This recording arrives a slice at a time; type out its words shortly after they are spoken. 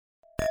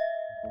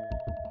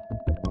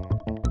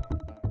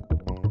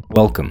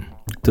Welcome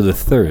to the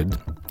third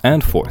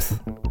and fourth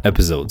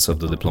episodes of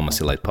the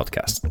Diplomacy Light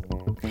podcast.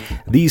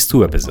 These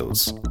two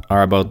episodes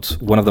are about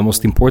one of the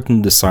most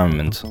important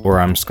disarmament or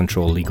arms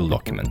control legal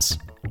documents.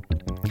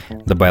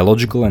 The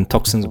Biological and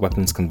Toxins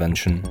Weapons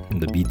Convention,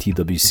 the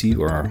BTWC,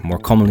 or more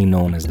commonly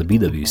known as the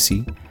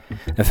BWC,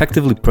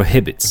 effectively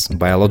prohibits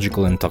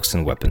biological and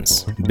toxin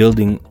weapons,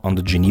 building on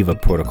the Geneva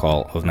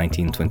Protocol of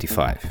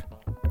 1925.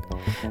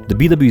 The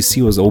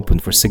BWC was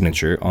opened for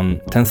signature on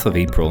 10th of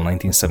April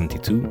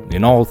 1972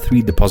 in all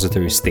three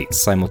depository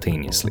states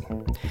simultaneously: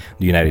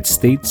 the United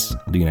States,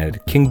 the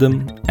United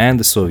Kingdom, and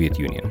the Soviet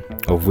Union,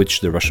 of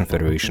which the Russian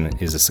Federation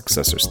is a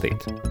successor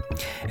state,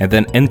 and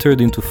then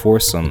entered into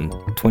force on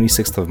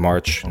 26th of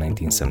March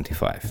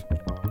 1975.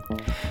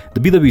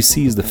 The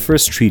BWC is the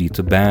first treaty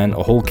to ban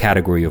a whole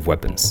category of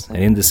weapons,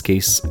 and in this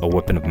case, a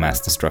weapon of mass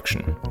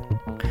destruction.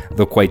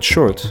 Though quite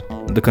short,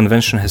 the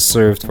convention has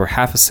served for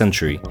half a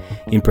century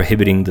in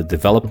prohibiting the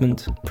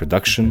development,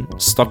 production,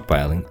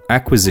 stockpiling,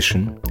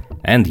 acquisition,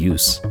 and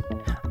use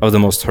of the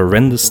most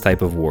horrendous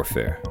type of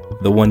warfare,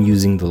 the one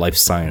using the life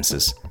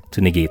sciences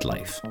to negate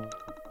life.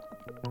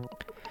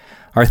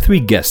 Our three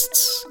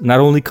guests not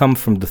only come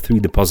from the three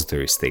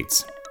depository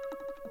states,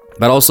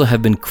 but also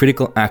have been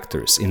critical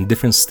actors in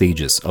different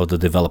stages of the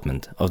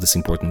development of this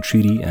important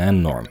treaty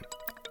and norm.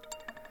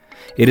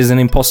 It is an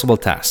impossible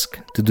task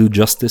to do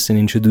justice in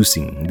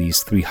introducing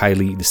these three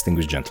highly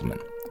distinguished gentlemen,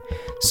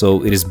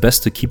 so it is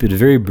best to keep it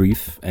very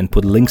brief and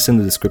put links in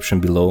the description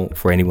below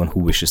for anyone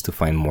who wishes to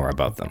find more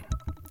about them.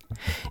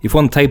 If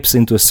one types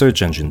into a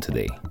search engine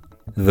today,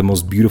 "the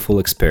most beautiful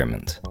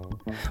experiment,"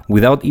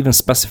 without even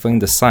specifying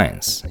the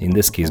science, in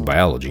this case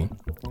biology,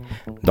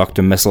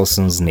 Dr.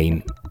 Messelson's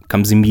name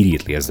comes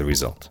immediately as the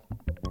result.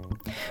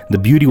 The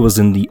beauty was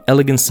in the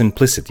elegant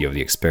simplicity of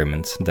the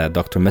experiment that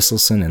Dr.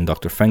 Messelson and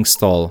Dr. Frank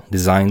Stahl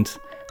designed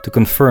to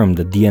confirm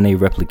that DNA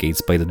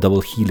replicates by the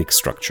double helix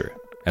structure,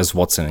 as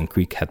Watson and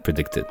Crick had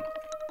predicted.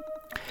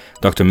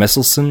 Dr.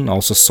 Messelson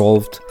also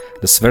solved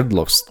the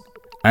Sverdlovsk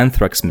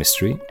anthrax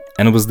mystery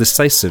and was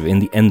decisive in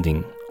the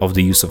ending of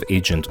the use of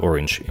Agent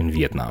Orange in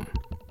Vietnam.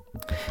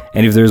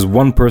 And if there is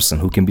one person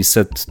who can be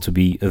said to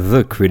be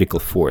the critical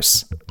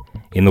force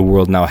in the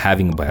world now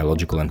having a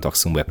biological and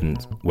toxin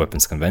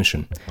weapons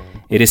convention,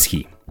 it is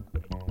he.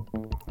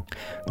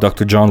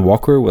 Dr. John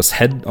Walker was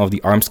head of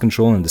the Arms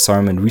Control and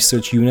Disarmament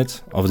Research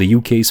Unit of the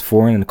UK's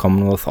Foreign and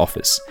Commonwealth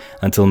Office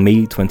until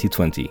May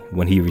 2020,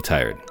 when he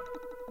retired.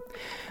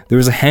 There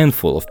is a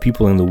handful of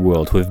people in the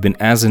world who have been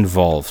as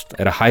involved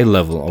at a high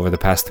level over the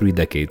past 3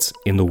 decades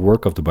in the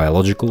work of the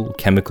biological,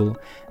 chemical,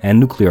 and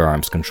nuclear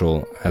arms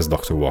control as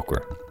Dr.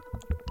 Walker.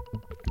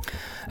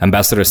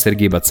 Ambassador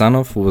Sergei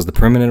Batsanov was the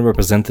permanent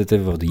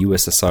representative of the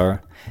USSR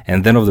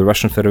and then of the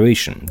Russian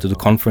Federation to the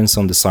Conference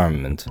on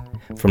Disarmament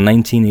from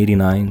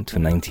 1989 to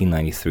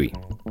 1993.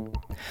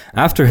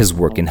 After his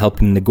work in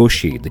helping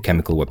negotiate the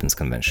Chemical Weapons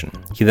Convention,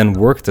 he then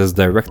worked as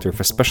director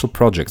for special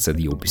projects at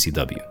the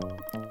OPCW.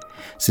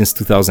 Since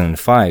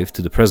 2005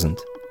 to the present,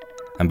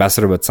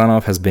 Ambassador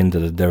Batsanov has been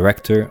the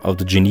director of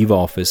the Geneva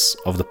office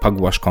of the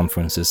Pugwash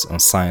Conferences on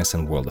Science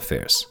and World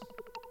Affairs.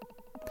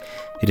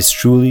 It is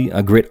truly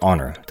a great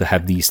honor to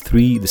have these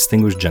three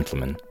distinguished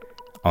gentlemen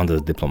on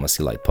the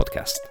Diplomacy Light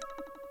podcast.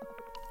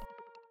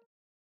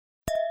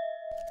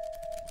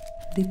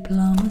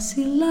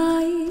 Diplomacy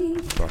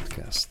Light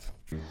Broadcast.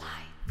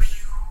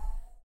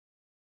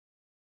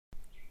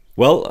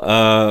 Well,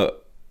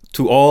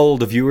 to all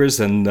the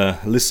viewers and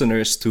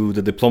listeners to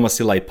the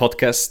Diplomacy Light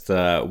podcast,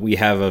 we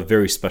have a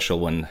very special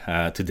one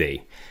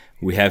today.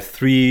 We have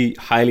three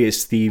highly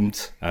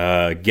esteemed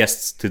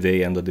guests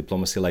today on the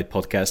Diplomacy Light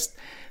podcast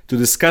to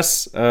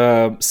discuss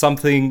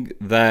something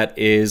that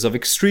is of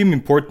extreme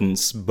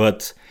importance,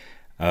 but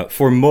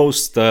for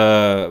most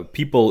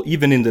people,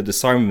 even in the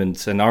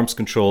disarmament and arms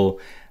control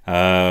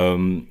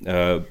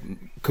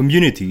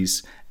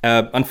communities,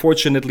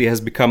 unfortunately has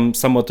become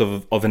somewhat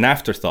of an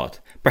afterthought,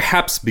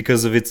 perhaps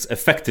because of its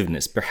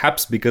effectiveness,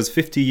 perhaps because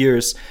 50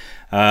 years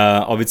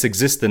of its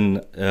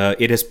existence,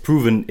 it has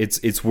proven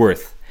its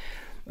worth.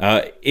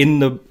 In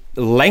the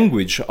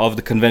language of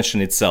the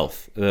convention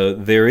itself,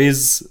 there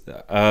is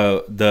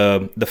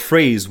the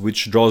phrase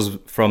which draws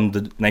from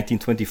the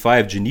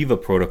 1925 Geneva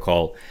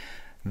Protocol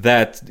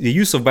that the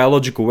use of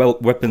biological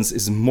weapons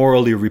is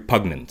morally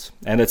repugnant,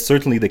 and that's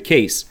certainly the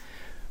case.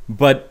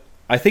 But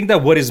I think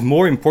that what is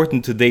more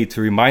important today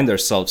to remind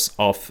ourselves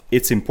of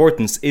its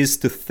importance is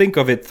to think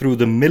of it through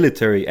the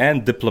military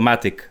and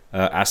diplomatic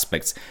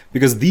aspects,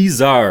 because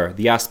these are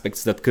the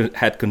aspects that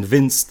had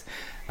convinced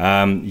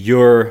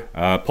your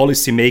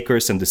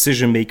policymakers and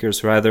decision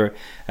makers, rather,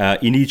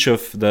 in each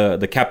of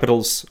the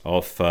capitals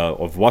of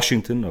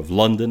Washington, of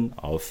London,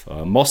 of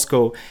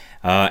Moscow,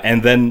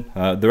 and then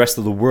the rest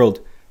of the world,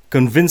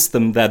 convinced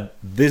them that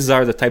these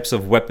are the types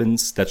of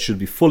weapons that should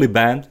be fully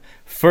banned,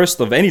 first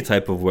of any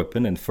type of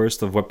weapon and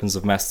first of weapons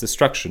of mass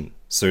destruction,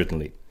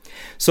 certainly.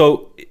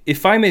 So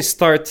if I may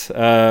start,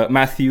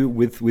 Matthew,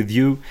 with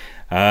you,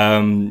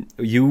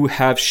 You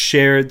have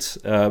shared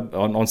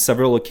on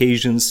several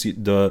occasions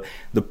the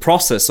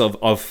process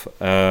of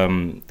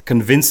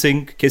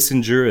convincing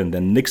Kissinger and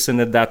then Nixon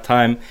at that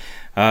time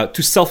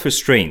to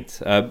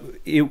self-restraint.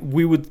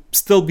 We would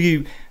still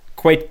be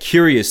quite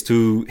curious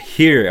to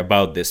hear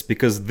about this,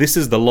 because this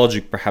is the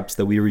logic perhaps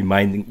that we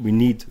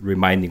need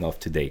reminding of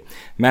today.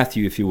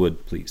 Matthew, if you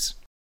would, please.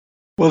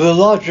 Well, the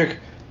logic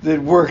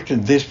that worked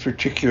in this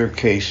particular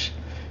case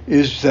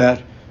is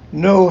that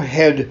no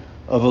head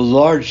of a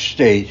large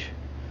state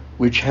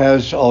which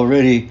has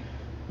already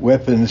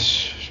weapons,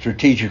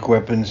 strategic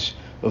weapons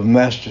of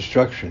mass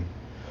destruction,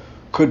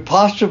 could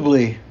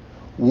possibly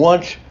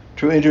want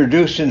to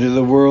introduce into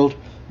the world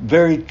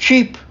very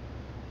cheap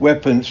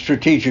weapons,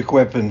 strategic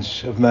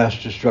weapons of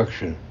mass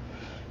destruction.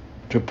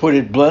 To put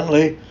it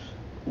bluntly,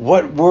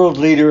 what world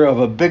leader of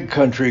a big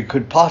country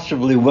could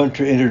possibly want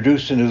to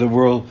introduce into the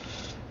world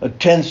a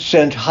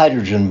 10-cent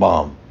hydrogen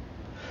bomb?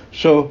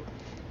 So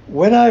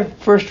when I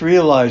first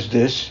realized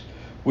this,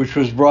 which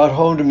was brought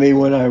home to me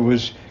when I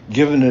was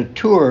given a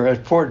tour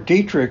at Fort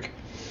Detrick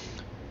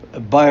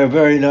by a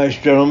very nice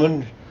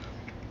gentleman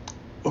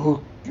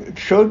who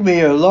showed me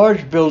a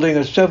large building,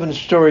 a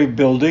 7-story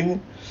building,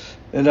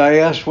 and I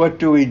asked, what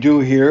do we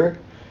do here?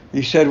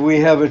 He said, we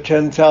have a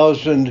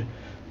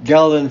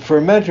 10,000-gallon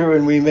fermenter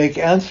and we make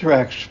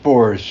anthrax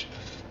spores.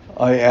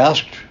 I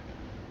asked,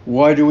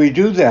 why do we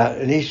do that?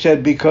 And he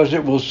said, because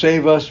it will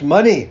save us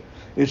money.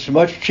 It's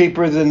much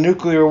cheaper than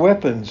nuclear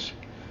weapons.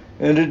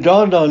 And it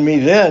dawned on me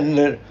then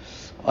that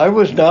I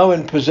was now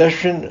in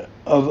possession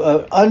of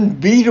an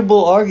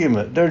unbeatable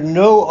argument. There's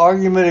no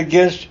argument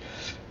against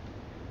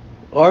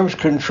arms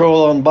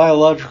control on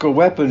biological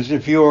weapons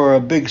if you are a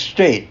big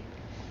state.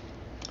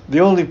 The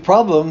only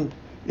problem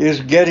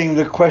is getting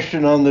the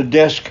question on the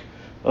desk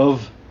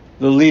of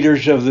the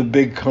leaders of the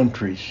big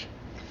countries.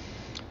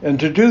 And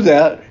to do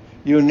that,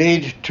 you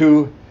need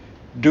to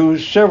do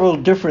several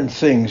different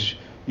things.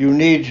 You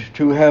need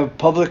to have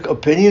public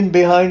opinion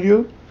behind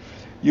you.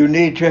 You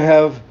need to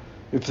have,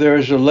 if there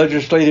is a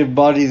legislative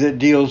body that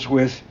deals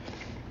with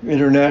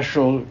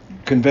international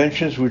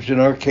conventions, which in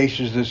our case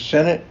is the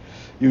Senate,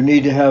 you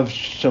need to have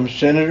some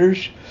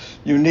senators.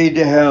 You need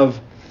to have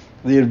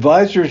the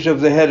advisors of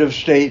the head of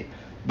state.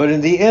 But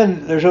in the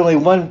end, there's only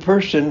one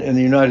person in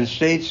the United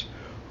States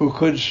who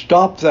could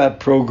stop that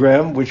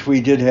program, which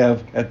we did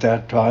have at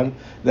that time.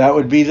 That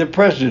would be the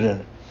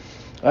president.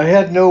 I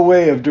had no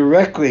way of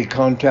directly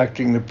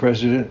contacting the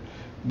president,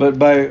 but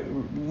by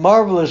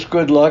marvelous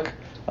good luck,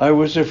 I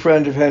was a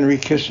friend of Henry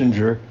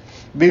Kissinger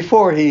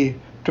before he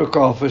took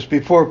office,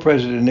 before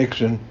President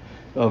Nixon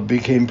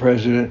became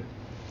president.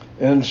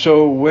 And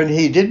so when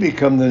he did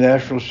become the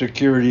National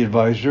Security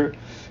Advisor,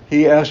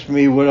 he asked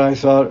me what I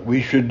thought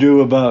we should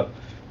do about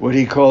what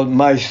he called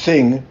my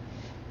thing,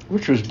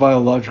 which was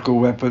biological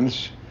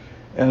weapons.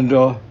 And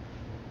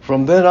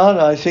from then on,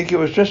 I think it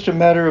was just a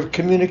matter of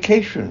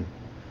communication.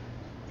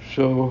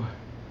 So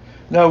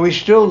now we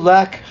still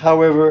lack,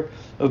 however,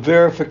 a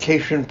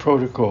verification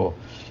protocol.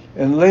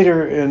 And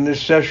later in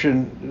this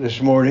session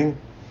this morning,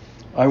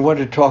 I want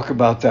to talk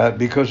about that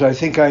because I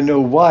think I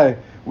know why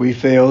we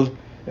failed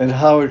and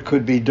how it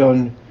could be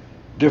done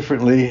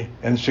differently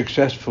and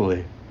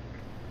successfully.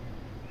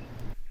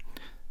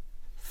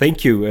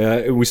 Thank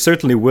you. We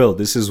certainly will.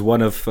 This is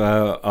one of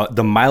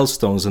the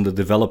milestones in the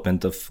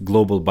development of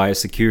global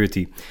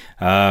biosecurity.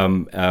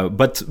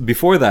 But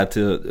before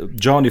that,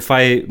 John, if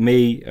I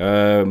may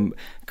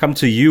come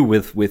to you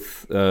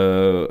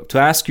to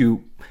ask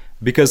you,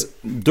 because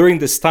during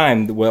this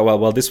time,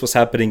 while this was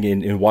happening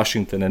in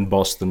Washington and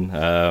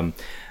Boston,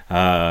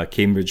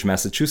 Cambridge,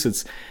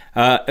 Massachusetts,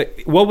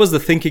 what was the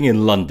thinking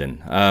in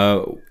London,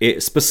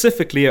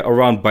 specifically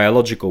around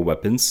biological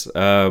weapons?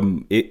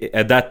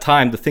 At that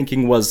time, the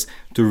thinking was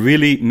to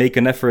really make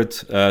an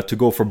effort to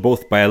go for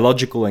both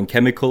biological and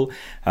chemical,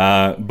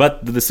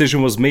 but the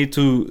decision was made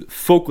to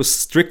focus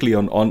strictly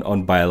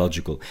on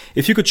biological.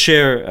 If you could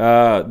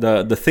share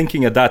the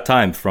thinking at that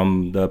time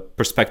from the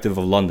perspective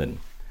of London.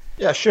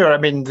 Yeah, sure. I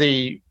mean,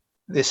 the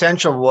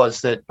essential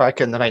was that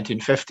back in the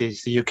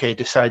 1950s, the UK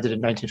decided in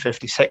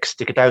 1956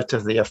 to get out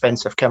of the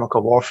offensive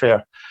chemical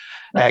warfare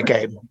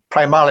game,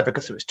 primarily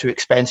because it was too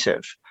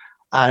expensive.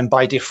 And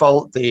by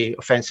default, the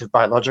offensive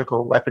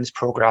biological weapons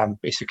program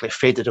basically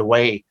faded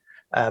away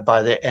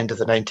by the end of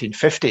the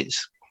 1950s.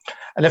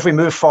 And if we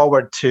move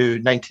forward to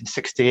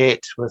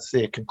 1968 with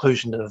the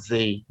conclusion of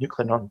the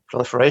Nuclear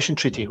Non-Proliferation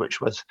Treaty, which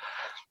was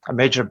a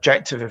major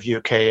objective of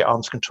UK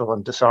arms control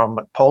and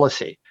disarmament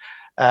policy,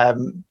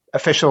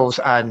 officials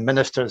and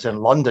ministers in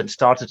London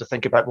started to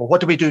think about, well,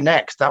 what do we do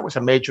next? That was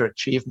a major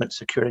achievement,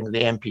 securing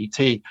the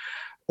NPT.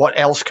 What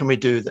else can we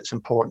do that's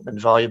important and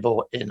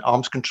valuable in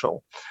arms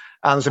control?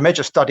 And there's a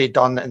major study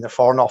done in the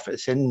Foreign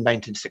Office in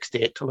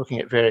 1968 looking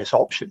at various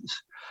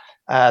options.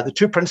 The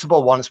two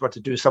principal ones were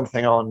to do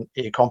something on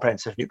a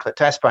comprehensive nuclear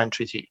test ban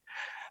treaty,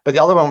 but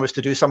the other one was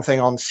to do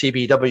something on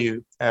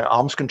CBW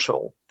arms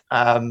control.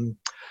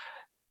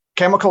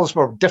 Chemicals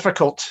were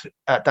difficult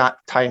at that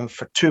time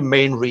for two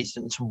main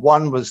reasons.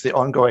 One was the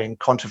ongoing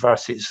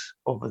controversies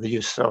over the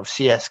use of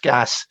CS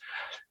gas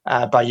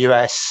by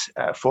US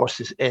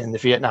forces in the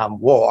Vietnam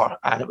War,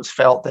 and it was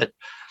felt that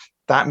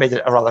that made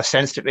it a rather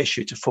sensitive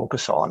issue to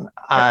focus on.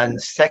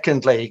 And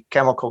secondly,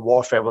 chemical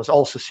warfare was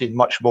also seen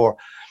much more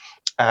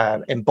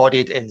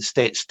embodied in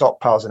state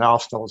stockpiles and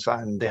arsenals,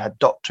 and they had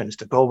doctrines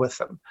to go with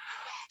them.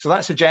 So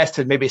that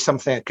suggested maybe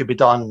something that could be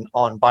done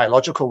on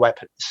biological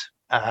weapons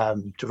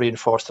to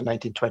reinforce the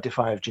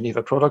 1925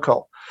 Geneva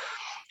Protocol.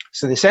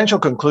 So the essential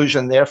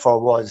conclusion, therefore,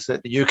 was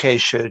that the UK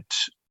should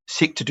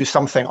seek to do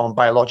something on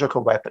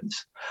biological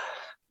weapons.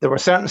 There were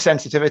certain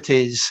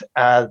sensitivities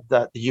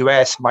that the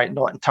US might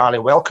not entirely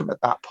welcome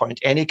at that point,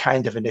 any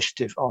kind of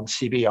initiative on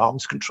CB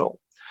arms control.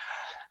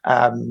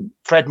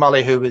 Fred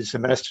Mulley, who was the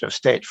Minister of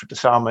State for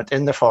Disarmament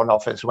in the Foreign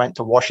Office, went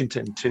to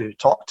Washington to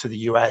talk to the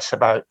US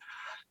about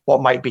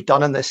what might be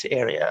done in this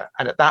area.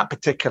 And at that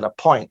particular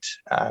point,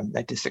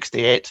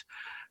 1968,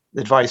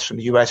 the advice from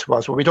the US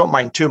was, well, we don't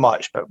mind too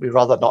much, but we'd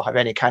rather not have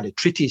any kind of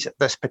treaties at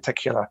this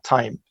particular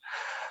time.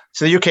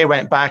 So the UK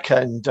went back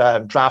and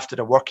drafted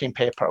a working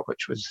paper,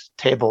 which was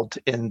tabled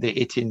in the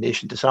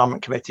 18-Nation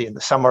Disarmament Committee in the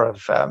summer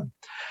of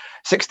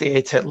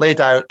 68. It laid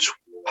out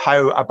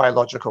how a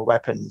biological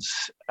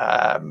weapons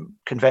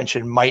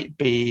convention might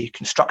be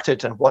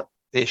constructed and what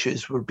the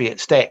issues would be at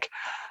stake.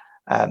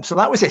 So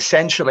that was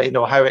essentially,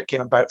 how it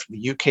came about from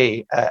the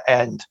UK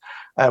end.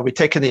 We'd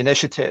taken the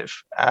initiative,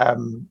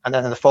 and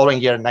then in the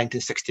following year, in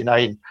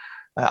 1969,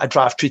 a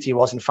draft treaty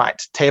was in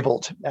fact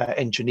tabled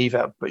in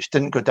Geneva, which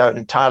didn't go down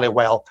entirely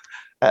well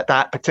at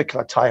that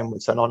particular time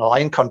with the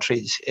non-aligned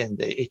countries in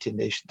the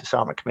 18-Nation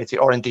Disarmament Committee,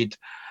 or indeed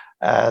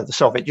the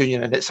Soviet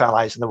Union and its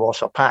allies in the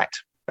Warsaw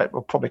Pact. But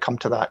we'll probably come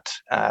to that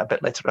a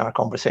bit later in our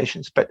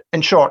conversations. But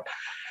in short,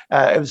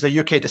 it was the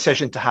UK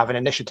decision to have an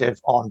initiative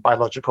on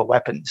biological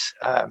weapons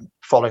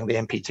following the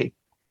NPT.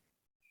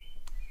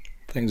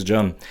 Thanks,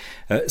 John.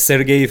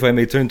 Sergei, if I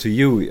may turn to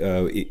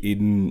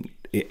you,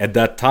 at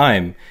that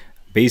time,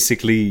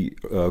 basically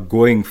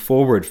going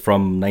forward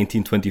from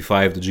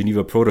 1925, the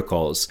Geneva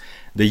Protocols,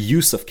 the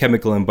use of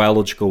chemical and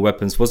biological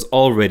weapons was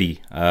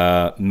already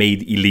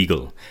made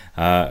illegal,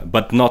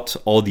 but not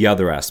all the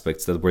other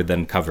aspects that were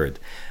then covered.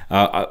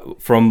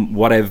 From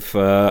what I've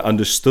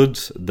understood,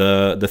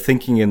 the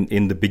thinking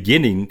in the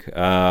beginning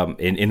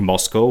in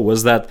Moscow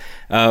was that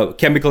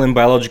chemical and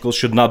biological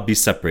should not be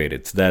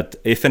separated, that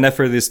if an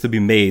effort is to be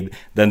made,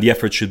 then the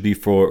effort should be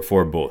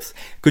for both.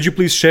 Could you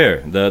please share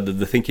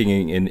the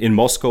thinking in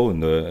Moscow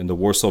and the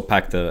Warsaw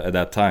Pact at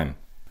that time?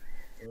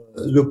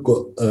 Look,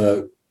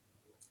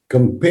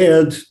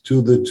 compared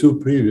to the two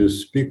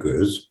previous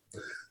speakers,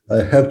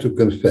 I have to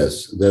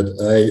confess that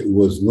I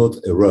was not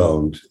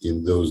around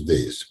in those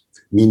days,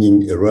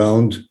 meaning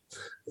around,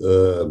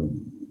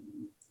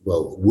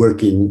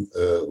 working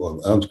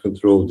on arms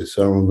control,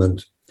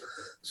 disarmament.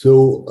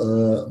 So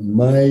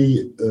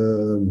my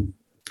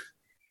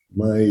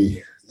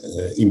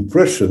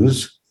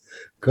impressions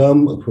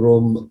come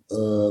from,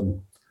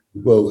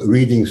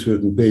 reading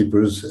certain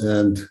papers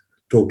and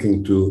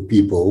talking to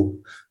people,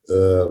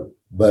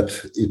 but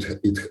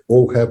it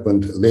all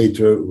happened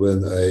later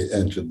when I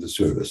entered the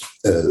service,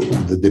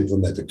 the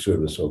diplomatic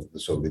service of the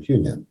Soviet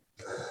Union.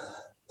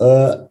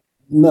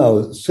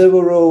 Now,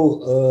 several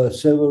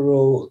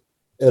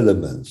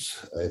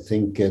elements I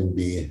think can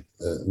be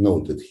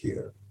noted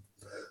here.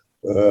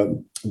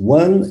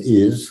 One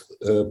is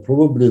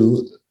probably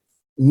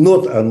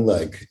not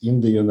unlike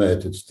in the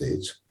United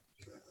States,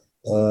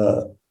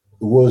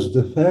 was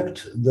the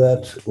fact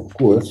that, of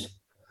course,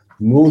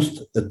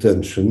 most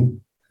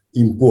attention,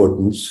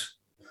 importance,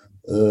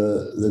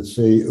 let's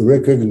say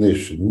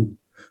recognition,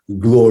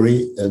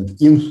 glory,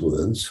 and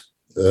influence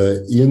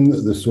in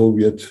the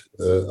Soviet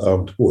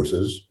armed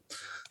forces,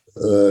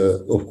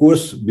 of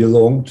course,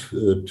 belonged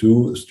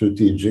to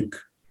strategic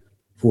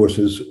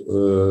forces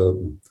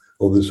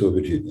of the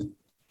Soviet Union,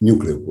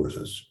 nuclear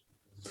forces.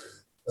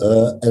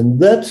 And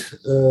that,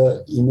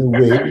 in a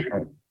way,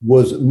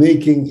 was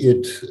making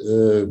it,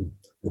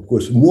 of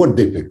course, more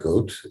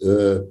difficult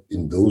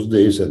in those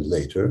days and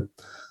later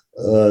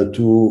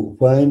to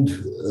find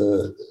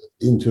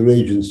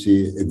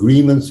interagency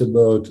agreements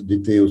about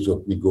details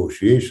of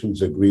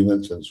negotiations,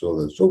 agreements, and so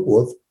on and so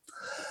forth,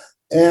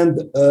 and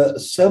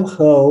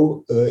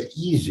somehow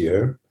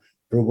easier,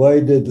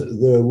 provided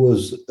there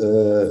was,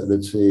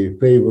 let's say,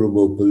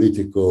 favorable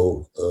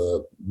political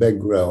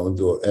background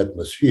or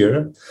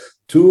atmosphere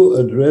to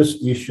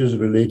address issues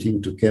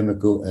relating to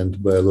chemical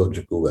and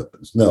biological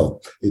weapons. Now,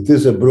 it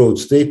is a broad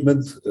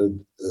statement.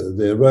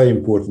 There are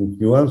important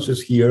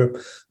nuances here,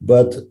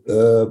 but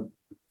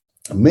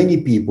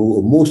many people,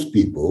 or most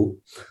people,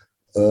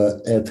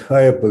 at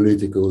higher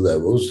political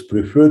levels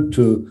preferred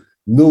to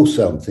know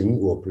something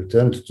or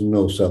pretend to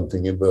know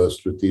something about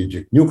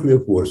strategic nuclear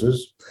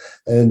forces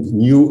and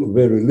knew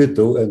very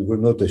little, and were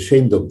not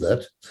ashamed of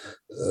that,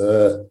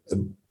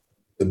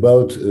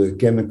 about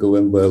chemical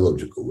and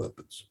biological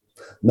weapons.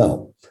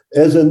 Now,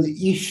 as an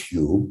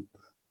issue,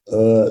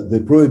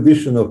 the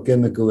prohibition of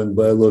chemical and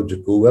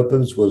biological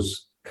weapons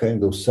was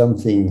kind of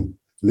something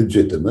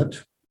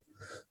legitimate,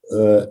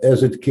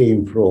 as it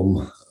came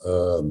from,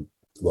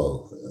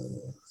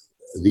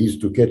 these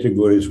two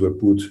categories were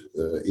put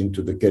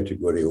into the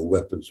category of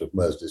weapons of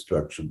mass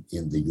destruction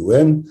in the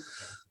UN.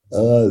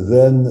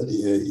 Then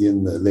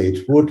in the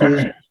late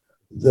 40s,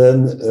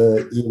 then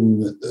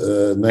in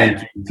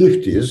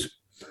 1950s,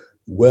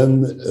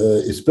 when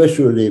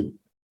especially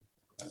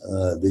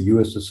the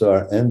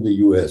USSR and the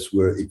US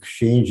were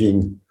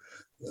exchanging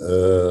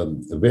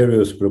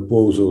various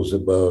proposals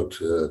about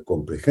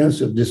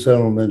comprehensive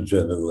disarmament,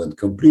 general and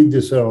complete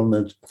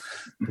disarmament,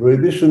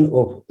 prohibition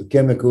of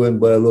chemical and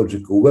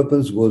biological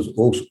weapons was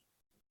also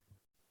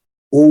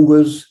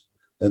always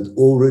and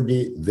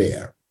already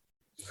there.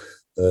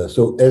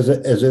 So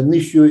as an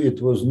issue,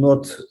 it was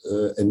not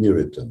an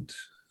irritant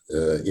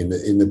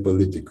in a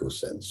political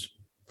sense.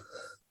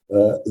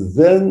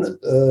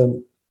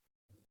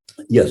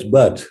 Yes,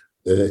 but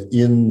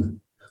in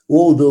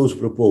all those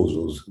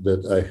proposals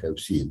that I have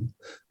seen,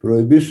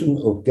 prohibition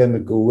of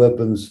chemical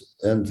weapons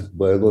and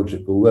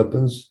biological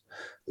weapons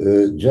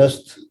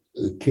just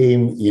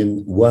came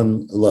in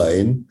one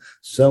line,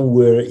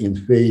 somewhere in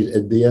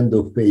at the end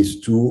of phase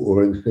 2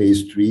 or in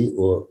phase 3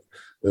 or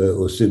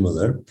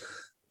similar.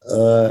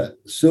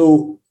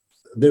 So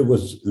there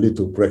was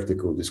little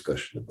practical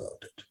discussion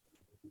about it.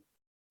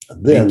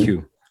 Then, thank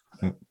you.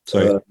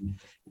 Sorry.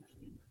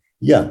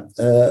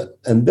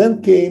 And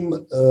then came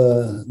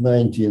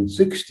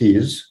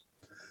 1960s,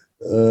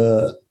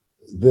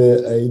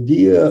 the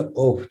idea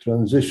of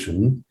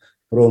transition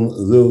from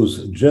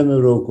those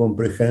general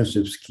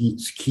comprehensive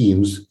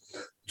schemes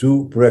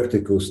to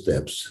practical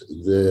steps.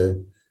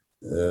 The,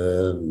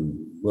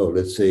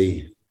 let's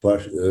say,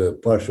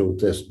 partial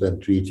test ban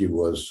treaty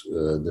was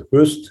the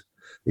first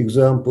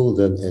example,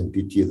 then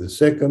NPT the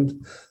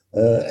second,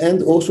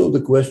 and also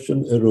the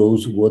question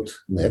arose, what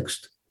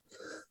next?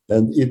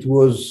 And it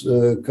was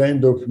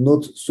kind of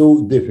not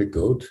so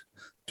difficult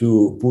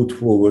to put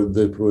forward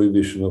the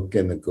prohibition of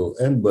chemical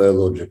and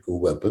biological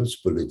weapons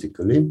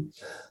politically,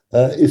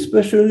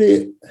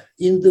 especially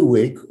in the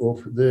wake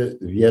of the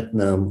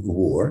Vietnam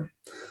War.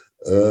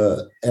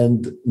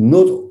 And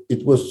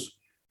it was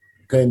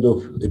kind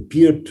of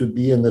appeared to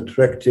be an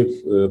attractive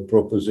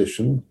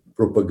proposition,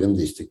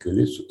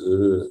 propagandistically,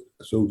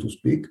 so to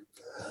speak.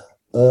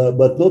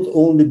 But not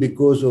only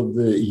because of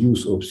the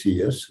use of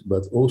CS,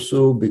 but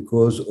also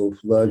because of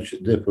large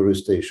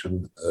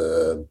deforestation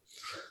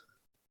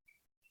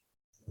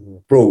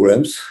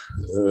programs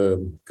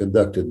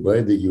conducted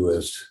by the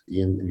US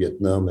in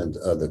Vietnam and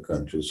other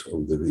countries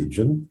of the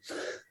region.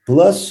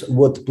 Plus,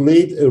 what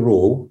played a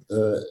role,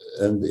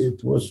 and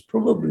it was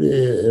probably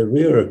a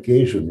rare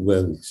occasion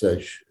when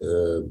such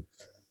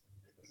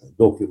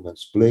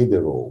documents played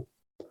a role,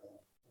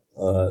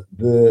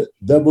 the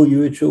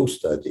WHO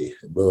study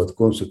about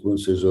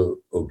consequences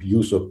of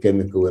use of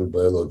chemical and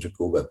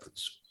biological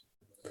weapons.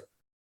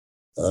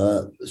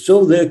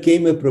 So there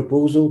came a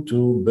proposal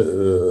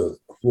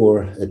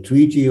for a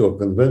treaty or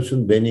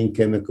convention banning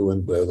chemical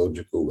and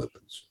biological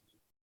weapons.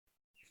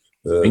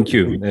 Thank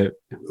you.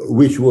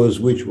 Which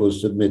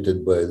was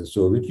submitted by the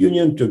Soviet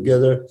Union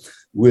together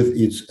with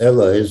its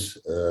allies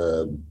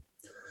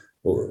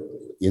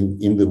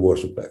in the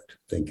Warsaw Pact.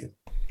 Thank you.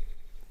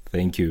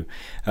 Thank you.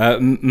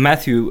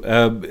 Matthew,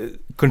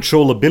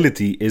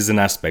 controllability is an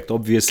aspect.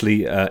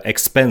 Obviously,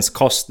 expense,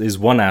 cost is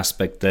one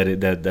aspect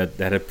that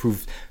had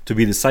proved to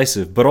be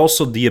decisive, but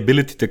also the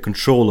ability to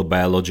control a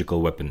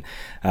biological weapon.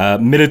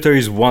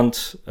 Militaries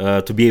want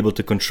to be able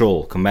to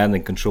control. Command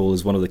and control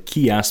is one of the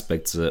key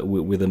aspects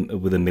with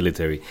a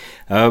military.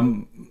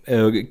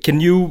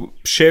 Can you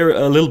share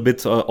a little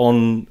bit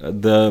on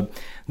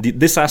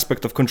this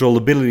aspect of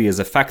controllability as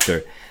a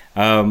factor?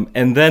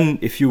 And then,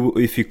 if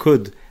you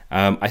could,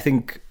 I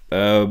think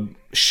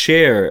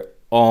share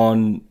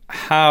on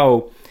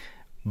how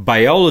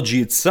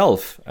biology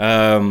itself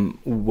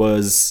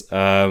was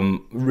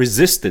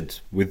resisted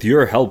with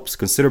your help,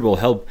 considerable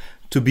help,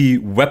 to be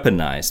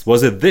weaponized.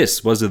 Was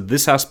it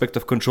this aspect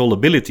of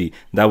controllability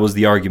that was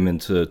the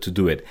argument to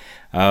do it?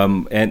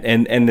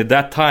 And at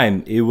that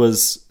time, it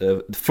was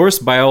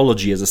first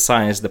biology as a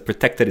science that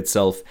protected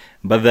itself,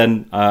 but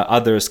then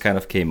others kind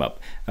of came up.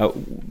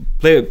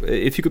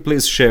 If you could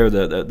please share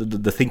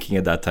the thinking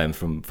at that time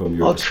from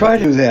your I'll try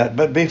to do that,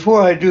 but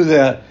before I do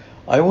that,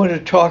 I want to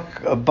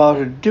talk about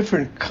a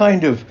different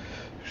kind of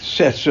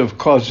sets of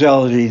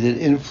causality that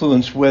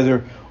influence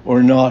whether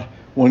or not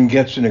one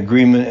gets an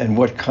agreement and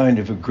what kind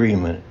of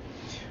agreement.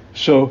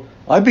 So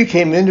I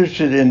became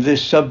interested in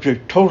this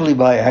subject totally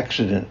by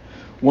accident.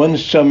 One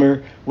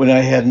summer, when I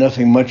had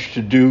nothing much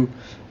to do,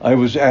 I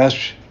was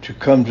asked to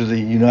come to the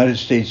United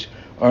States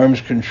Arms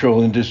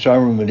Control and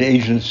Disarmament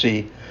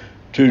Agency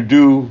to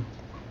do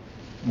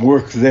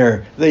work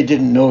there. They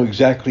didn't know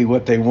exactly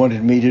what they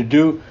wanted me to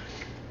do,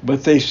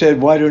 but they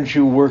said, why don't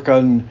you work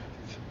on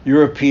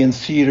European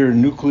theater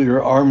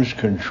nuclear arms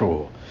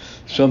control,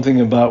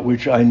 something about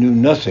which I knew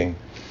nothing.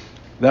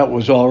 That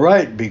was all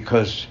right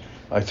because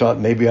I thought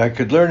maybe I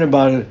could learn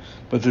about it,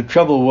 but the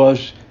trouble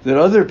was that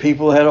other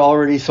people had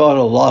already thought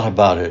a lot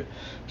about it.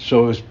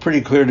 So it was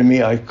pretty clear to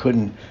me I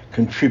couldn't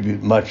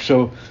contribute much.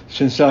 So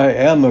since I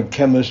am a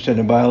chemist and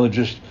a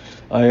biologist,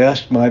 I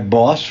asked my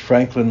boss,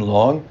 Franklin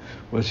Long,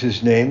 was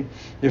his name,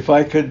 if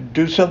I could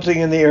do something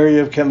in the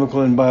area of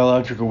chemical and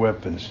biological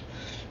weapons.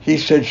 He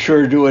said,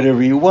 sure, do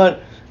whatever you want.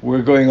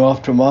 We're going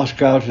off to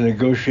Moscow to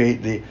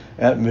negotiate the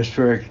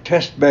atmospheric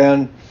test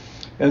ban.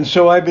 And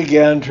so I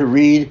began to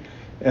read,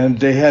 and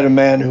they had a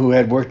man who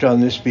had worked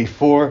on this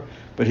before,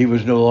 but he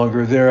was no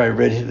longer there. I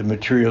read the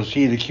materials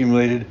he had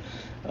accumulated.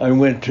 I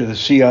went to the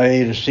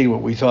CIA to see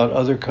what we thought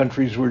other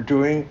countries were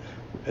doing,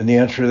 and the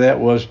answer to that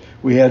was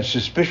we had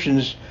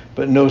suspicions,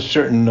 but no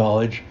certain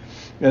knowledge.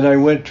 And I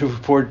went to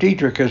Fort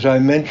Detrick, as I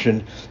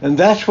mentioned, and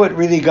that's what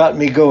really got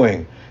me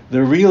going.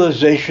 The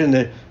realization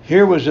that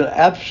here was an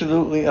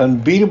absolutely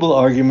unbeatable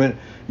argument.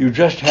 You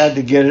just had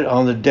to get it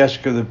on the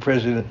desk of the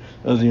President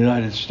of the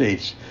United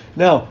States.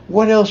 Now,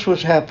 what else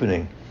was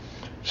happening?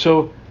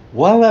 So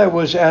while I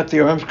was at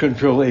the Arms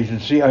Control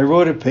Agency, I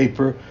wrote a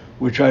paper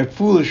which I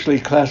foolishly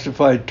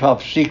classified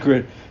top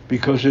secret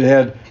because it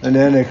had an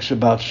annex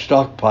about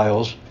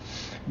stockpiles.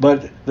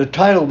 But the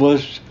title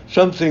was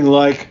something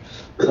like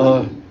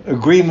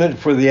Agreement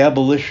for the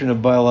Abolition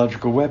of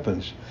Biological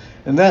Weapons.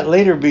 And that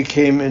later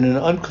became, in an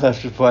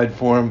unclassified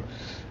form,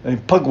 a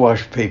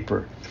pugwash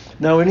paper.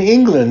 Now in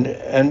England,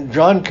 and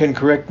John can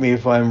correct me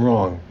if I'm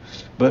wrong,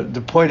 but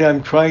the point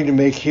I'm trying to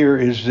make here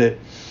is that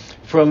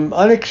from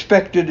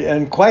unexpected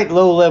and quite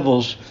low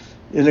levels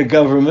in a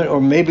government, or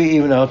maybe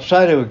even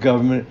outside of a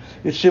government,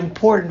 it's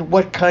important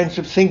what kinds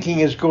of thinking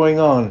is going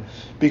on,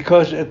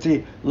 because at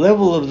the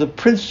level of the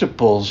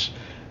principals,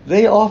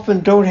 they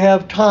often don't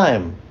have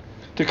time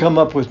to come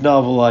up with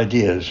novel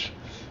ideas.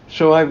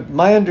 So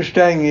my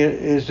understanding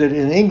is that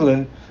in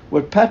England,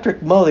 what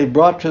Patrick Mully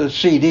brought to the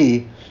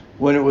CD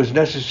when it was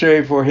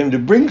necessary for him to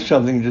bring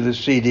something to the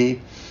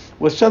CD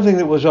was something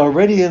that was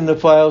already in the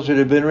files that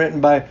had been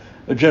written by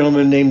a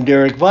gentleman named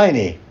Derek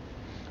Viney,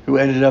 who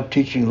ended up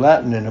teaching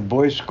Latin in a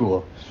boys'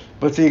 school.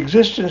 But the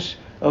existence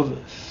of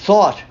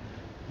thought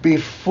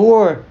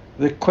before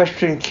the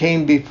question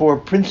came before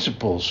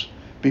principals,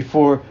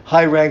 before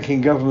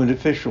high-ranking government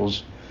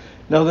officials.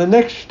 Now the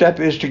next step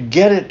is to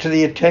get it to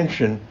the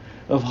attention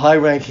of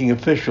high-ranking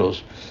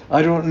officials.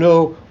 I don't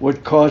know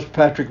what caused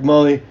Patrick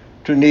Mully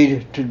to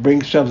need to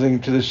bring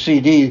something to the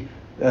CD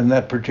on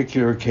that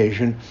particular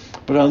occasion,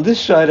 but on this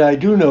side I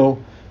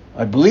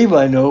believe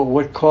I know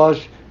what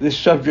caused this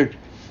subject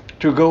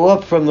to go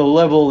up from the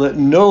level that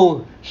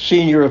no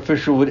senior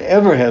official would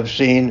ever have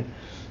seen,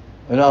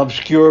 an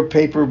obscure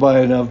paper by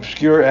an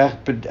obscure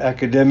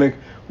academic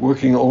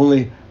working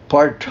only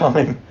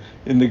part-time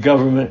in the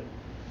government.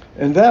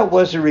 And that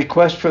was a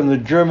request from the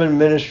German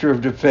Minister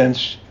of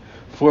Defense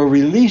for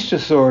release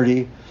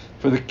authority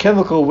for the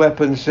chemical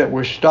weapons that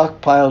were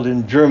stockpiled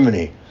in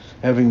Germany,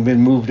 having been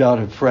moved out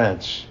of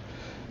France.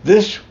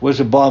 This was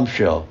a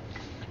bombshell.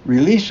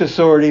 Release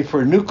authority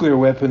for nuclear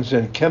weapons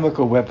and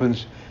chemical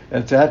weapons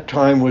at that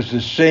time was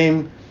the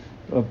same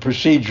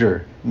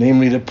procedure,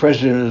 namely the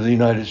President of the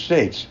United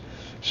States.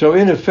 So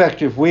in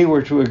effect, if we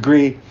were to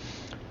agree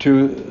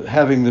to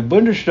having the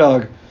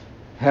Bundestag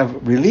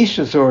have release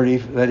authority,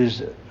 that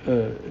is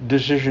a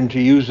decision to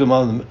use them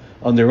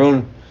on their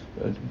own,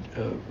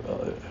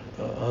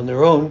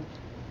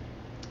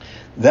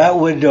 that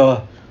would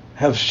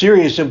have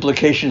serious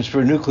implications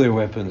for nuclear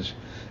weapons.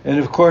 And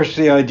of course,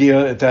 the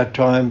idea at that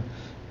time,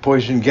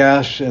 poison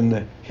gas and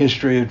the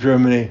history of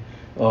Germany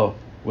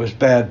was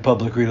bad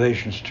public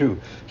relations too.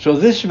 So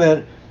this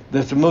meant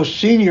that the most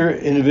senior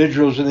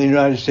individuals in the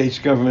United States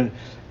government,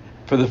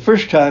 for the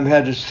first time,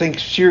 had to think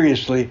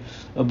seriously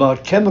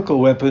about chemical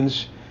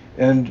weapons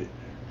and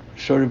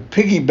sort of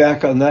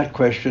piggyback on that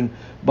question,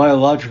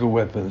 biological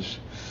weapons.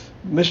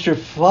 Mr.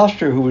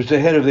 Foster, who was the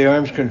head of the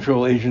Arms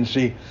Control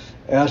Agency,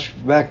 asked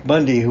Mac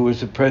Mundy, who was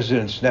the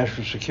president's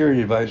national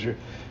security advisor,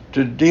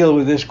 to deal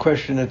with this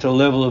question at the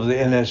level of the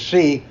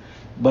NSC.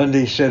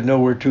 Mundy said, no,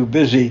 we're too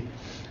busy.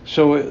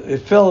 So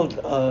it fell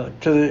to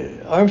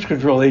the Arms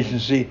Control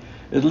Agency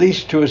at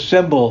least to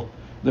assemble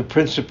the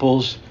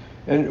principals.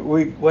 And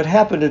what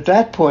happened at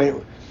that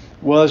point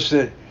was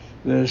that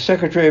the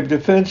Secretary of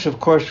Defense, of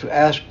course,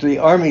 asked the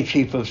Army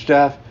Chief of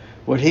Staff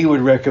what he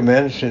would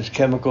recommend, since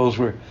chemicals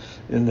were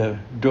in the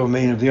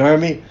domain of the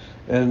Army.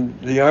 And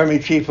the Army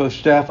Chief of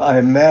Staff, I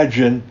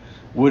imagine,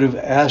 would have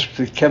asked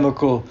the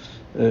chemical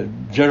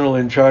general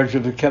in charge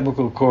of the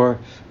Chemical Corps,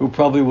 who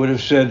probably would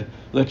have said,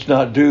 let's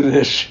not do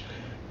this.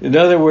 In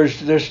other words,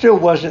 there still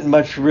wasn't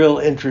much real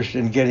interest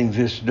in getting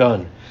this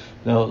done.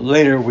 Now,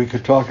 later we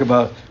could talk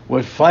about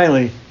what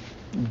finally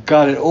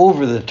got it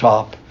over the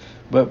top.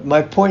 But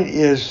my point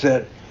is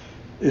that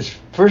it's,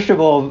 first of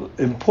all,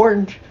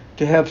 important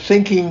to have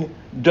thinking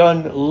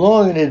done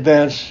long in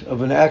advance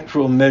of an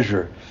actual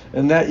measure.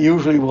 And that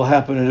usually will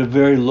happen at a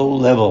very low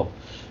level.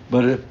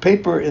 But a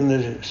paper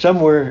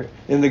somewhere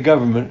in the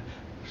government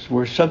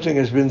where something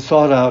has been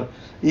thought out,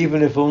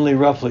 even if only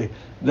roughly,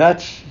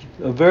 that's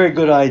a very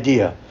good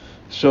idea.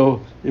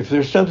 So if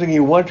there's something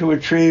you want to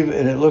achieve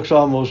and it looks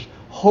almost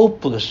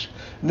hopeless,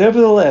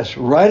 nevertheless,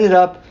 write it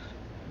up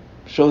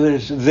so that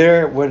it's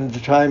there when the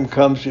time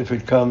comes, if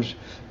it comes,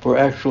 for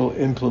actual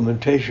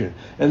implementation.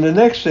 And the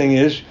next thing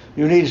is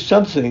you need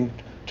something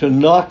to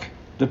knock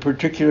the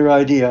particular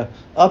idea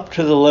up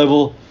to the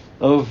level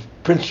of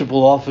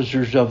principal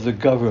officers of the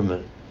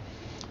government.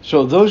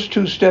 So those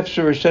two steps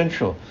are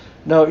essential.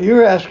 Now,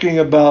 you're asking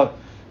about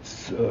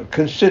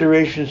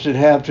considerations that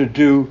have to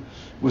do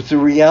with the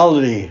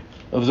reality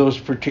of those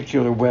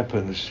particular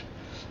weapons.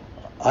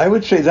 I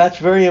would say that's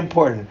very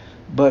important,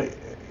 but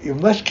you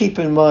must keep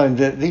in mind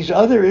that these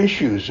other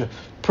issues,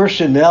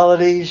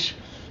 personalities,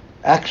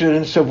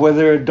 accidents of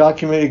whether a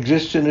document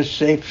exists in a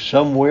safe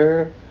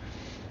somewhere,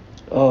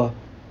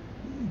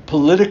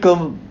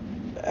 political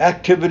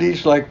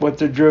activities like what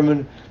the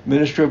German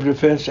Minister of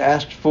Defense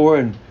asked for,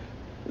 and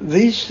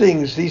these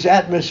things, these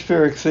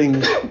atmospheric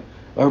things,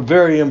 are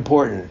very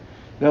important.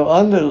 Now,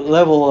 on the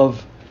level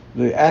of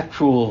the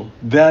actual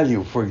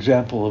value, for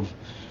example, of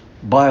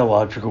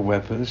biological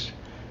weapons,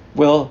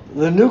 well,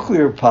 the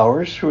nuclear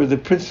powers, who are the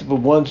principal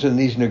ones in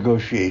these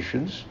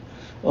negotiations,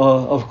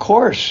 of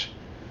course,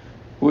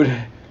 would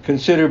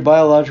consider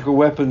biological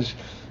weapons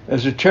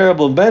as a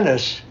terrible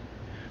menace,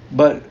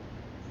 but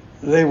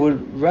they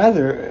would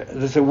rather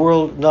that the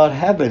world not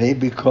have any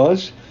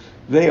because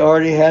they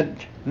already had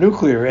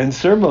nuclear and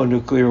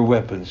thermonuclear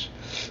weapons.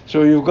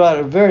 So you've got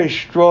a very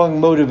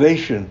strong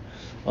motivation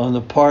on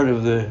the part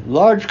of the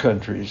large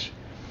countries.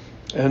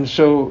 And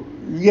so,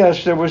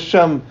 yes, there was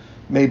some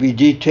maybe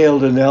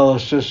detailed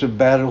analysis of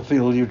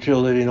battlefield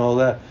utility and all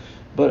that,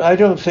 but I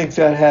don't think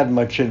that had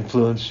much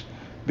influence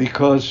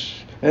because,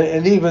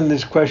 and even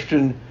this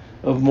question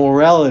of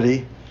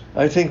morality,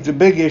 I think the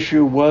big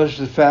issue was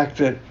the fact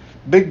that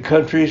big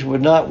countries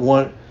would not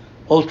want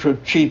ultra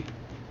cheap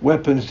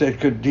weapons that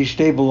could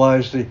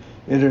destabilize the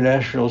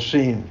international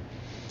scene.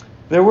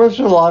 There was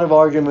a lot of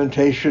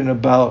argumentation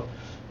about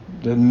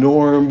the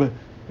norm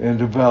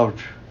and about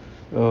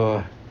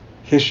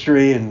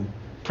history and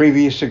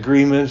previous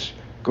agreements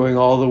going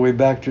all the way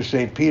back to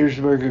St.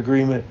 Petersburg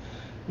Agreement.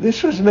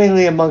 This was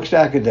mainly amongst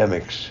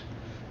academics.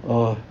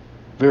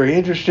 Very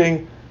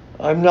interesting.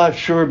 I'm not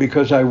sure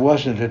because I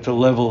wasn't at the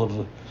level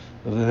of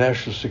the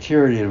National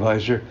Security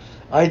Advisor.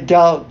 I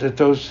doubt that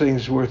those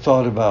things were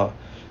thought about.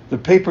 The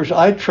papers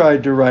I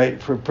tried to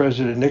write for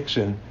President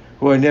Nixon,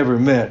 who I never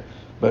met,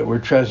 but were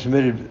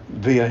transmitted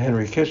via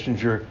Henry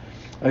Kissinger,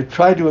 I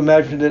tried to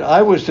imagine that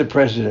I was the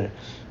president.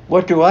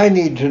 What do I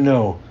need to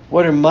know?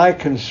 What are my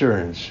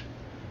concerns?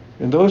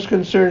 And those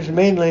concerns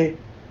mainly,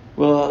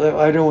 well,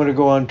 I don't want to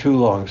go on too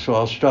long, so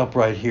I'll stop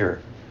right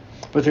here.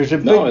 But there's a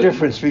big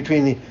difference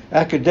between the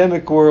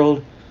academic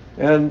world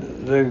and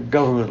the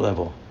government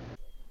level.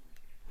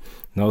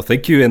 No,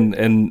 thank you.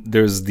 And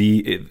there's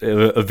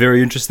a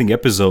very interesting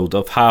episode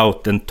of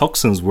how then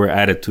toxins were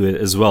added to it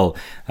as well.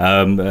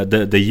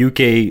 The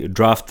UK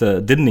draft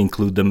didn't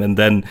include them, and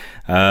then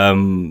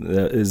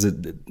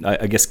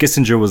I guess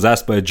Kissinger was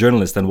asked by a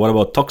journalist, and what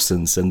about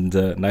toxins? And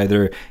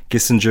neither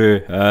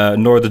Kissinger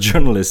nor the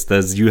journalist,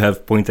 as you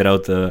have pointed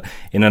out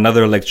in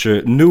another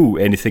lecture, knew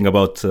anything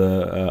about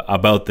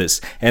this.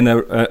 And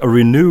a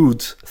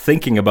renewed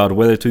thinking about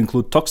whether to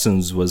include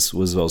toxins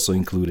was also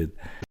included.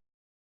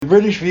 The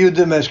British viewed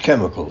them as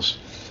chemicals,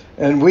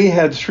 and we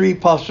had three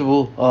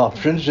possible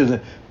options, and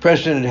the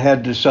president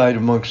had to decide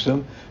amongst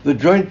them. The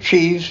Joint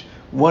Chiefs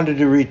wanted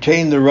to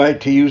retain the right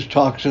to use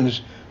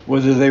toxins,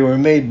 whether they were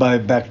made by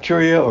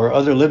bacteria or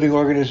other living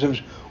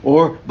organisms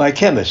or by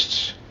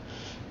chemists.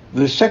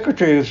 The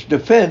Secretary of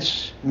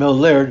Defense, Mel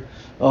Laird,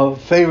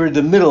 favored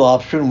the middle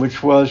option,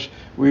 which was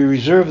we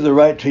reserve the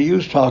right to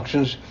use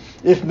toxins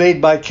if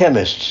made by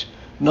chemists,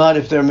 not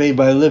if they're made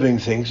by living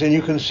things. And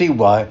you can see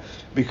why,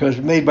 because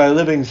made by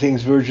living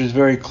things verges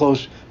very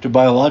close to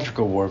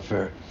biological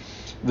warfare.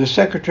 The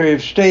Secretary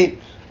of State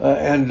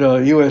and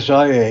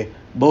USIA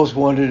both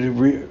wanted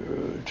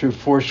to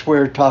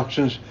forswear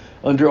toxins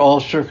under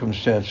all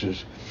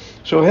circumstances.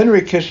 So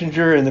Henry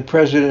Kissinger and the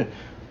president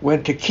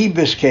went to Key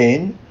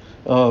Biscayne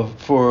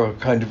for a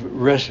kind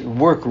of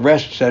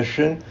rest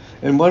session,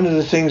 and one of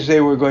the things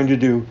they were going to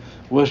do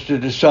was to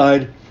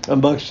decide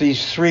amongst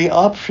these three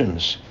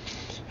options.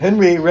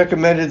 Henry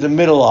recommended the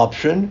middle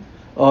option.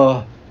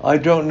 I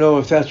don't know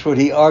if that's what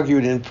he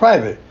argued in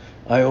private.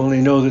 I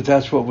only know that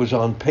that's what was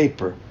on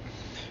paper.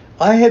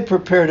 I had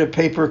prepared a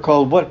paper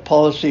called What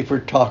Policy for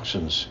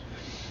Toxins.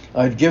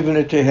 I'd given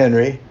it to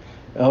Henry.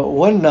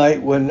 One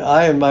night when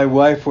I and my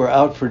wife were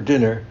out for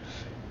dinner,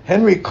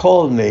 Henry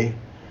called me.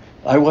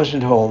 I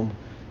wasn't home.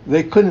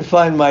 They couldn't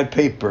find my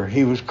paper.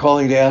 He was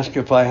calling to ask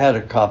if I had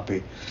a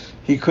copy.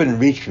 He couldn't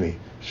reach me.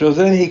 So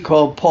then he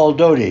called Paul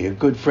Doty, a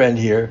good friend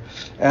here,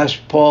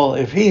 asked Paul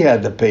if he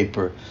had the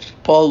paper.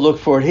 Paul looked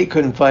for it. He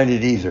couldn't find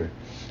it either.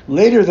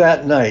 Later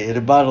that night, at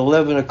about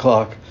 11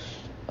 o'clock,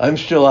 I'm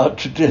still out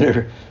to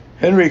dinner,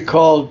 Henry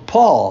called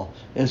Paul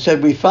and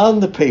said, we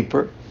found the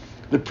paper.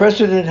 The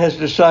president has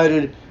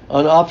decided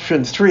on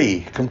option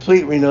 3,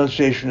 complete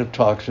renunciation of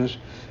toxins.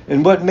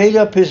 And what made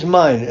up his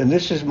mind, and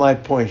this is my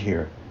point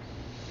here,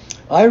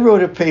 I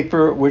wrote a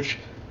paper which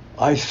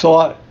I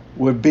thought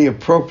would be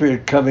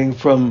appropriate coming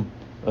from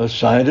a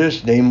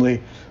scientist,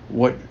 namely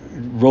what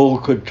role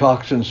could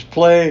toxins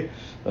play.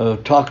 A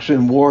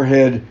toxin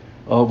warhead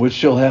would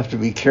still have to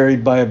be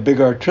carried by a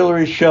big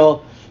artillery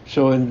shell.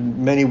 So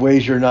in many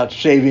ways, you're not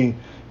saving.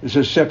 There's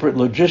a separate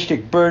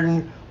logistic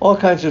burden, all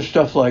kinds of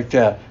stuff like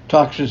that.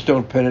 Toxins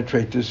don't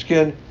penetrate the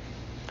skin.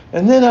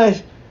 And then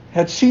I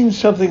had seen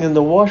something in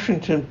the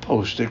Washington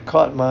Post that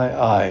caught my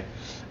eye,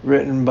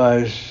 written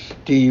by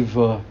Steve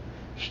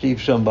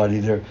somebody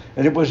there.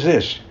 And it was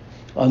this,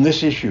 on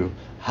this issue.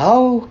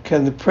 How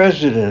can the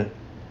president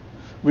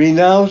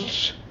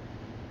renounce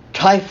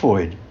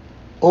typhoid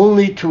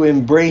only to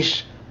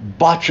embrace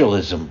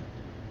botulism?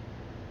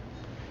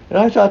 And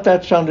I thought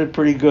that sounded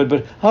pretty good,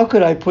 but how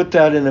could I put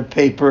that in a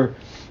paper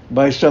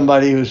by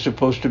somebody who's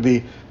supposed to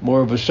be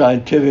more of a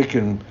scientific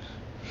and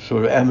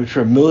sort of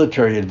amateur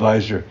military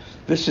advisor?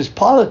 This is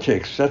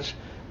politics.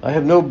 I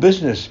have no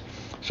business.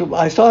 So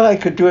I thought I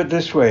could do it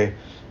this way.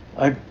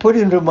 I put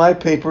into my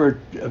paper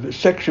a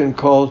section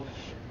called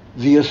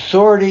The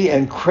Authority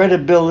and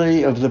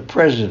Credibility of the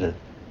President.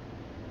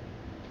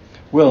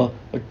 Well,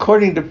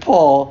 according to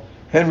Paul,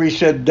 Henry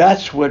said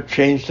that's what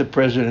changed the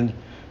president.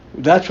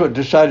 That's what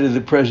decided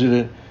the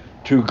president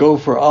to go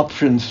for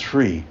option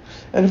 3.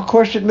 And of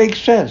course it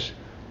makes sense.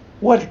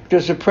 What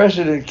does the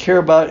president care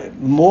about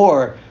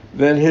more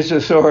than his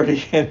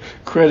authority and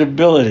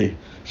credibility?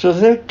 So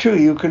there too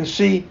you can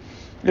see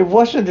it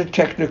wasn't a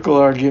technical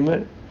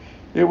argument.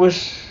 It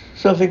was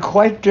something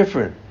quite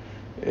different.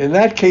 In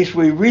that case,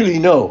 we really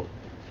know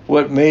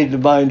what made the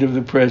mind of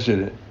the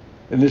president.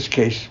 In this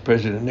case,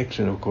 President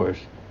Nixon, of course.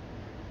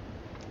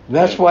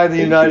 That's why the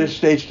United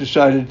States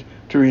decided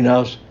to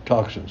renounce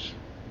toxins.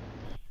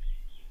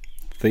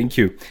 Thank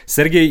you.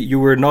 Sergei, you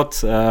were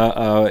not,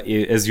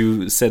 as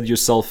you said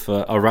yourself,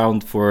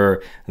 around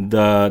for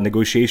the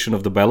negotiation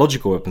of the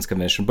Biological Weapons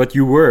Convention, but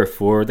you were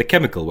for the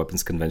Chemical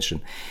Weapons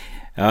Convention.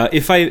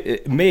 If I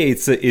may,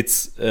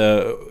 it's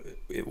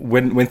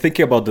when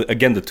thinking about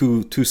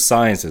the two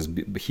sciences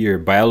here,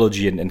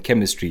 biology and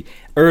chemistry.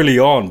 Early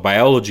on,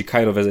 biology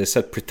kind of, as I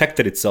said,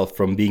 protected itself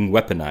from being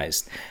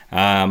weaponized,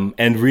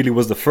 and really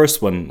was the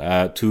first one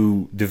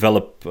to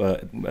develop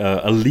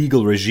a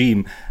legal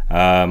regime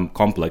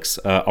complex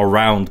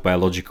around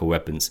biological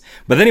weapons.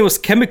 But then it was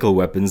chemical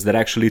weapons that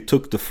actually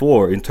took the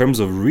fore in terms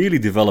of really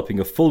developing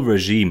a full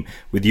regime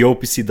with the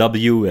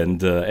OPCW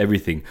and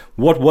everything.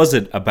 What was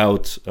it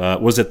about?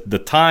 Was it the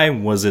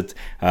time? Was it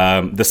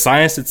the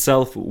science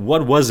itself?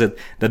 What was it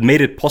that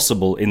made it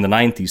possible in the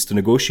 90s to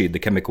negotiate the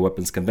Chemical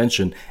Weapons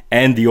Convention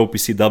and the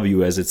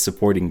OPCW as its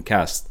supporting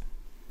cast?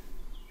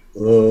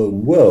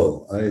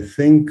 Well, I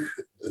think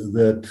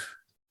that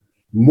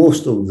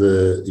most of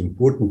the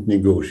important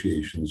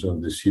negotiations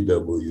on the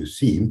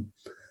CWC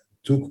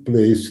took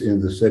place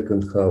in the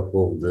second half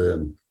of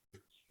the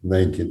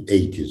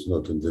 1980s,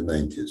 not in the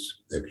 90s,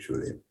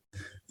 actually.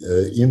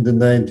 In the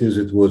 90s,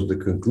 it was the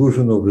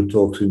conclusion of the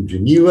talks in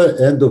Geneva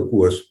and, of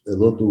course, a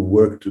lot of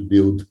work to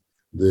build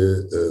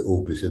the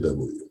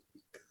OPCW.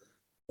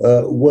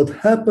 What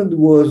happened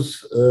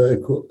was,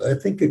 I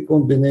think, a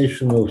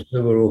combination of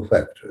several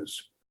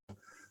factors.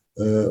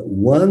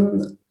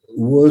 One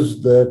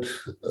was that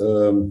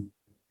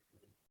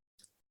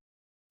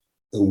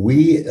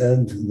we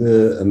and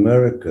the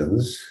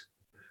Americans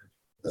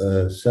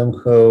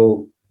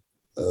somehow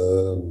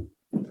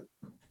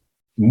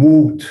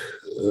moved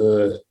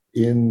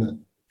in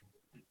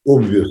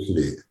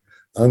obviously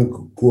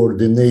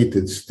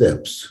uncoordinated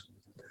steps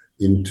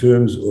in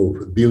terms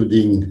of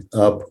building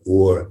up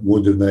or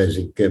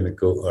modernizing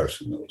chemical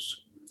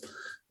arsenals.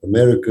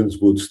 Americans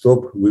would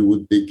stop, we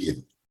would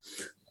begin.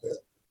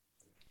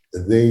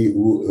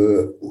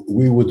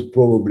 We would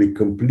probably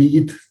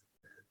complete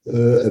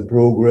a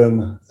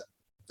program,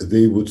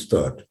 they would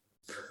start,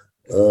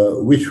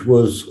 which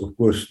was, of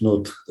course,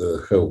 not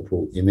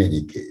helpful in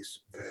any case.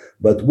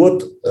 But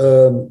what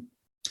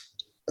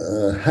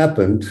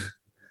happened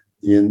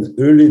in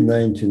early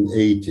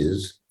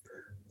 1980s,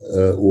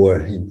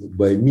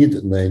 by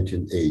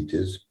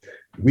mid-1980s,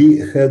 we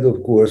had,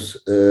 of course,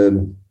 a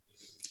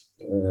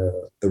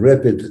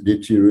rapid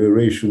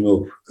deterioration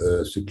of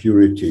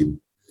security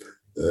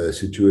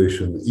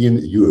situation in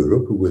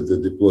Europe with the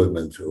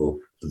deployment of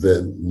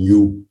the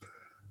new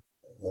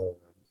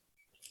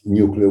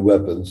nuclear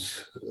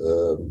weapons,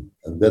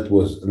 and that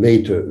was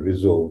later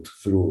resolved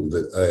through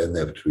the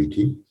INF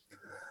Treaty.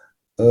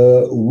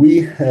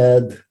 We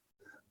had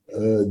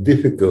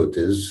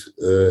difficulties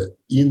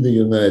in the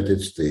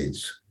United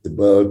States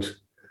about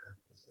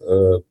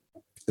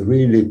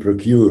really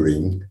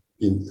procuring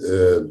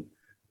the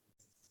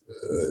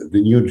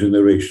new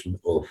generation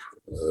of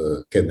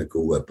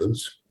chemical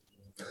weapons.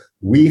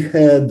 We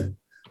had,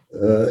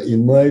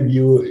 in my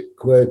view,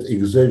 quite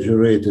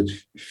exaggerated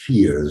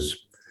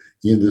fears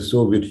in the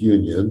Soviet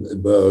Union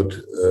about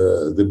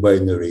the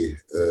binary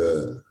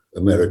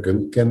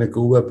American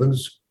chemical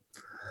weapons.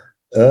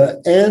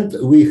 And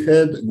we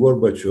had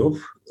Gorbachev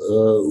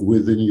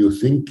with the new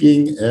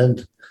thinking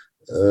and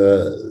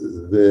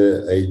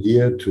the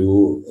idea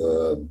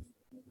to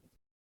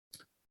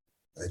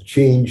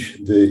change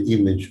the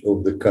image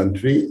of the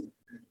country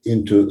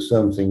into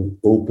something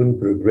open,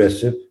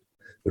 progressive,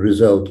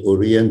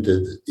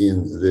 result-oriented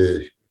in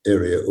the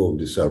area of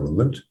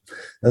disarmament,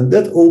 and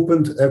that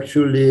opened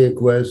actually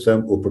quite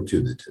some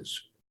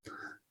opportunities.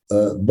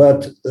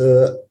 But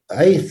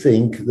I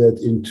think that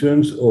in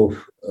terms of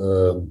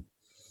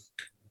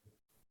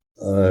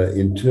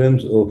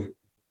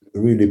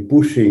really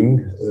pushing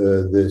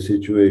the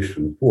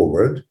situation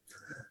forward,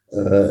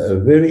 a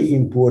very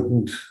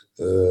important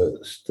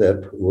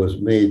step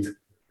was made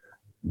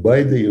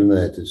by the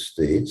United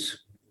States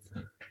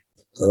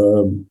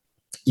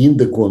in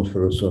the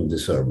Conference on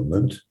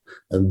Disarmament,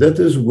 and that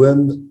is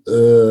when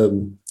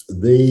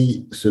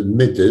they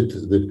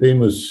submitted the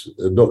famous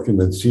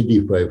document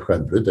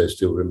CD500, I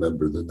still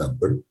remember the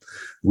number,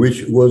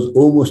 which was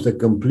almost a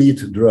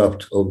complete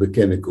draft of the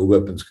Chemical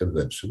Weapons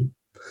Convention,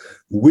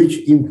 which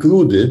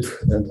included,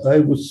 and I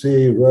would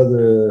say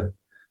rather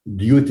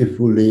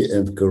dutifully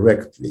and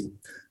correctly,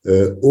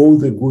 all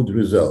the good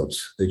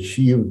results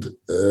achieved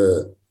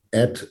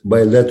at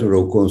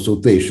bilateral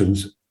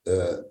consultations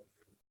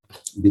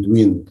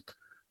between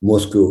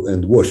Moscow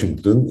and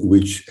Washington,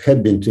 which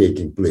had been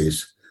taking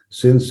place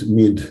since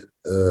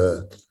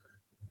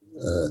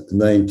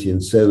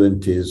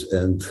mid-1970s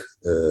and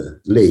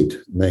late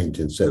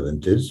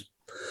 1970s,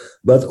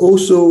 but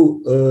also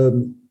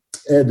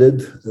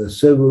added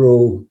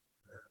several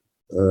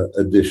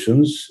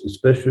additions,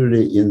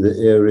 especially in the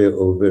area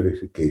of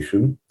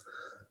verification,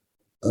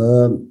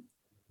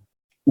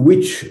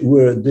 which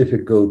were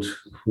difficult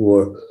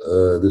for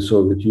the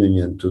Soviet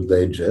Union to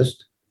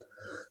digest,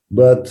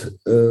 but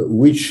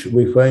which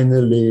we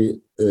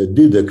finally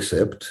did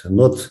accept,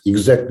 not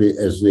exactly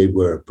as they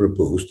were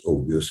proposed,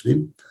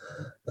 obviously,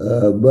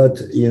 but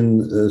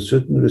in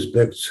certain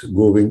respects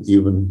going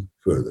even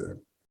further.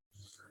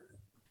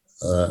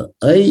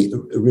 I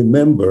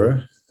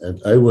remember,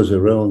 and I was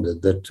around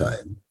at that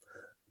time,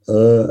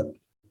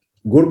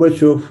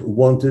 Gorbachev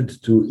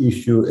wanted to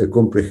issue a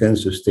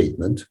comprehensive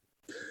statement,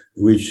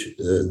 which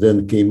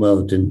then came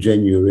out in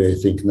January, I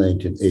think,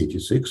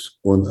 1986,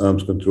 on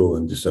arms control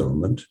and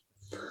disarmament.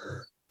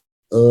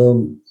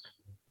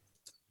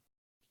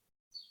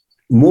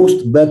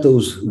 Most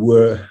battles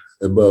were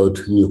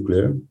about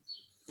nuclear,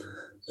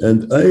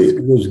 and I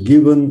was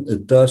given a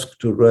task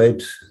to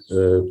write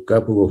a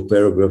couple of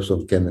paragraphs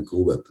on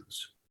chemical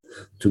weapons.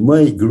 To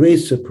my great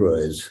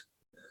surprise,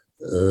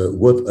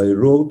 what I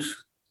wrote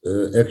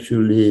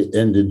actually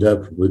ended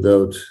up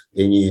without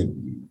any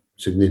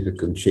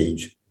significant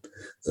change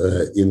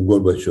in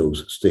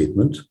Gorbachev's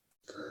statement.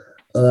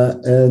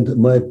 And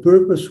my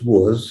purpose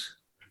was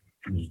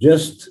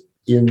just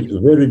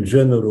in very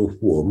general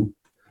form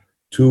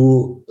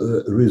to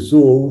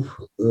resolve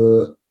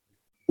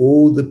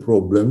all the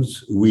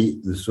problems we,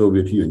 the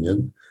Soviet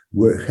Union,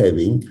 were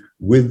having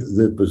with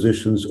the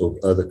positions of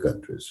other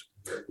countries.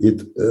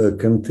 It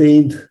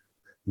contained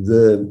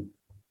the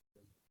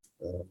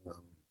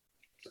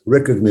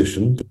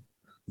recognition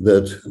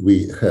that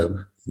we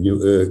have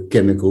new,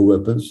 chemical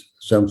weapons,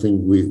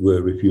 something we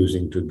were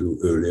refusing to do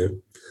earlier,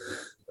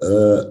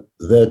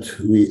 that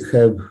we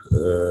have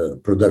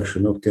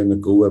production of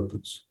chemical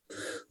weapons,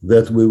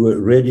 that we were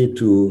ready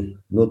to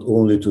not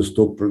only to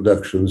stop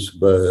production,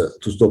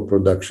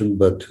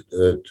 but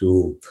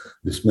to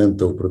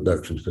dismantle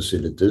production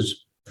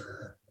facilities,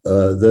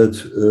 that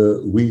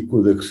we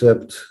could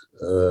accept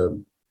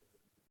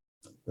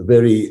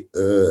very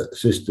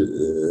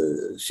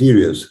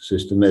serious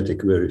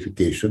systematic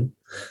verification,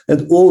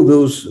 and all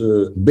those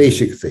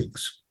basic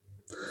things.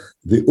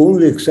 The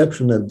only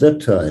exception at that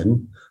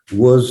time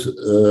was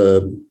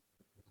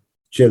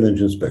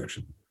challenge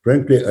inspection.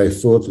 Frankly, I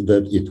thought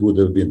that it would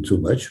have been too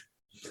much.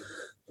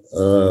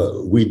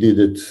 We did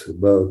it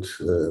about,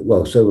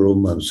 several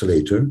months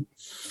later.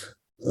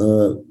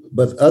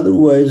 But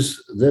otherwise,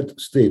 that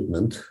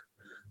statement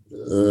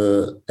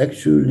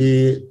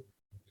actually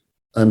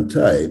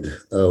untied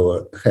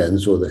our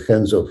hands, or the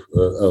hands of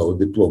our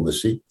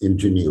diplomacy in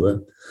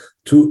Geneva,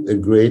 to a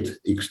great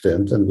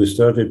extent, and we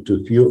started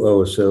to feel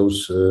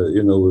ourselves,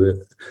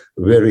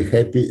 very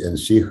happy and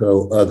see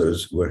how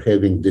others were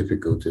having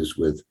difficulties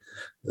with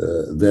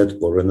that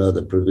or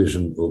another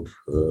provision of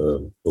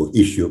or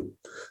issue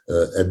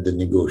at the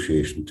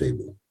negotiation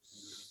table.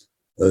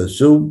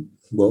 That's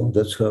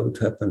how it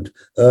happened.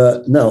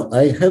 Now,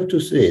 I have to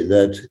say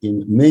that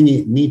in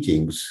many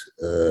meetings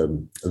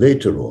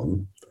later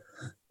on,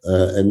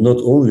 and not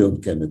only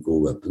on chemical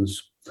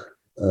weapons,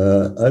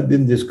 I've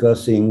been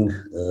discussing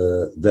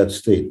that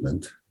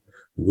statement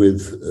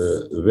with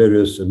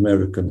various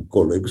American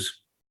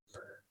colleagues,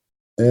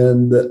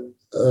 and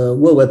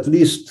at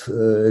least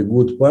a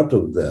good part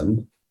of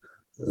them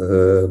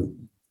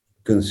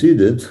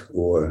considered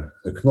or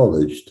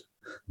acknowledged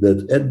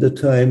that at the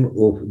time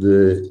of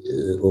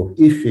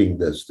issuing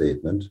that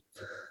statement,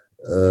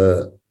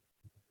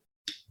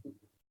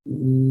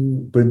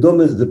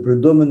 the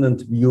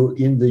predominant view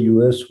in the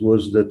US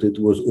was that it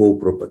was all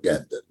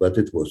propaganda, but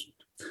it wasn't,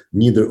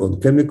 neither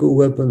on chemical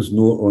weapons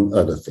nor on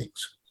other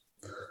things,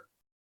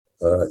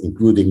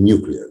 including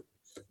nuclear.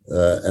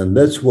 And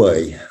that's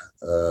why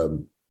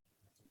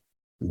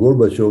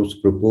Gorbachev's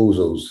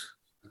proposals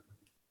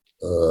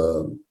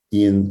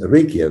in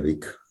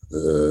Reykjavik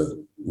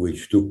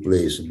which took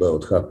place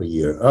about half a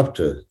year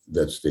after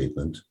that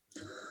statement,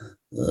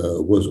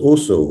 was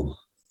also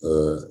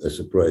a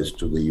surprise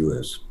to the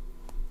US.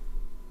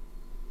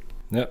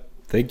 Yeah,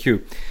 thank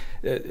you.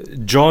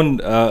 John,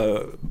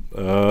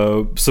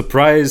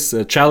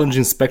 challenge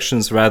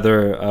inspections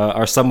rather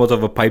are somewhat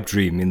of a pipe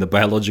dream in the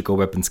Biological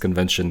Weapons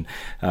Convention,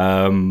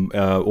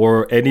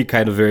 or any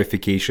kind of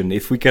verification.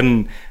 If we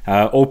can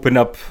open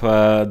up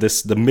the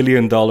 $1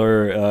 million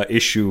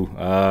issue,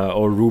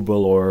 or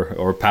ruble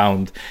or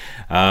pound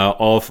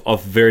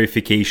of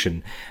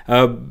verification,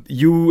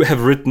 you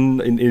have written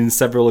in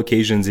several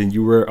occasions, and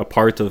you were a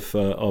part of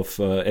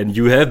and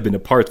you have been a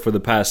part for the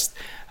past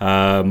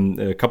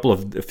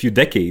a few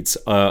decades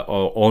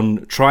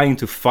on trying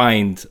to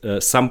find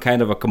some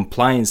kind of a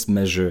compliance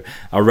measure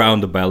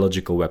around the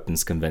Biological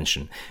Weapons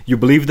Convention. You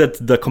believe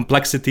that the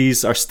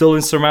complexities are still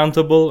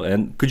insurmountable,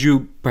 and could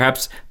you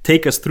perhaps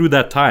take us through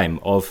that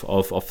time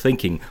of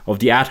thinking of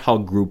the ad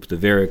hoc group, the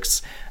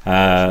VEREX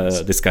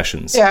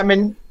discussions? Yeah, I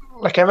mean,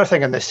 like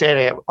everything in this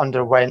area,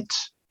 underwent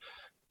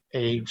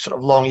a sort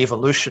of long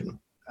evolution.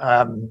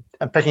 And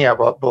picking up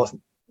what both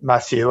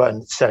Matthew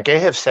and Sergei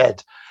have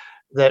said,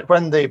 that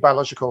when the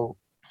Biological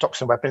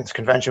Toxin Weapons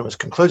Convention was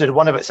concluded,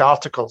 one of its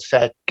articles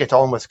said, get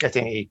on with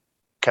getting a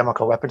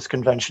Chemical Weapons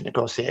Convention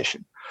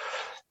negotiation.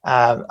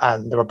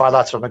 And there were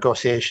bilateral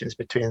negotiations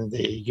between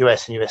the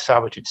US and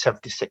USSR between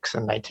 1976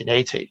 and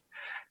 1980.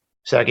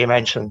 Sergei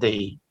mentioned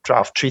the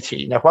draft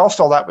treaty. Now, whilst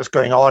all that was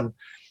going on,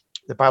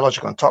 the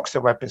Biological and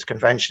Toxic Weapons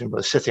Convention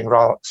was sitting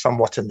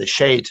somewhat in the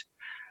shade.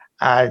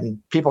 And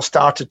people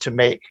started to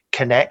make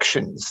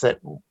connections that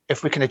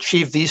if we can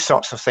achieve these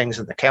sorts of things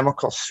in the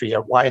chemical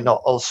sphere, why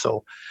not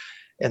also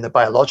in the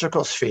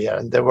biological sphere?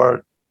 And there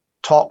were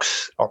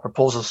talks or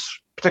proposals,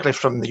 particularly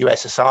from the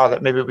USSR,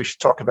 that maybe we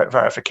should talk about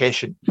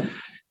verification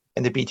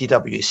in the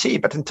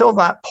BTWC. But until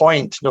that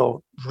point,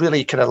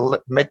 really kind of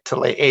mid to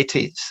late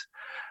 80s,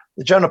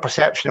 the general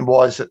perception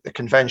was that the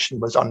convention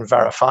was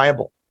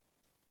unverifiable.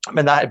 I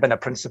mean, that had been a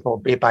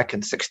principle way back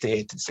in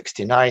 68 and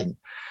 69.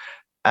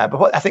 But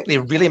what I think they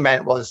really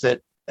meant was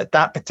that at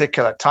that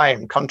particular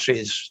time,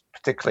 countries,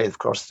 particularly, of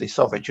course, the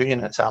Soviet Union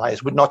and its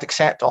allies, would not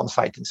accept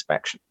on-site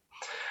inspection.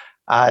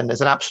 And as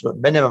an absolute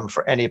minimum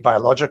for any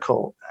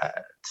biological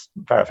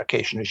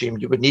verification regime,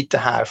 you would need to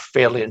have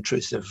fairly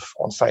intrusive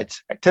on-site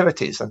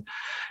activities. And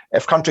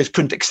if countries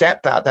couldn't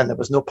accept that, then there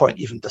was no point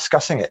even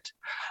discussing it.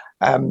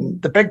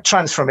 The big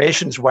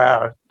transformations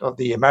were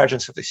the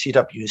emergence of the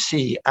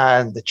CWC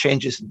and the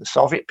changes in the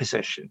Soviet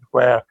position,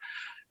 where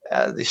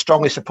they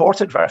strongly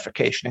supported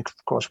verification. And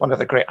of course, one of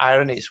the great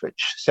ironies,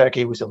 which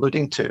Sergei was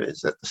alluding to,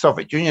 is that the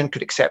Soviet Union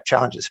could accept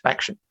challenge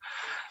inspection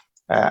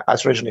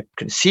as originally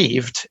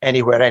conceived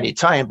anywhere,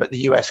 anytime, but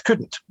the US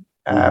couldn't,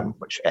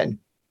 which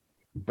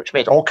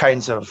made all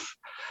kinds of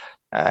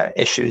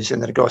issues in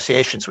the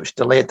negotiations, which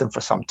delayed them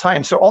for some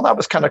time. So all that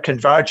was kind of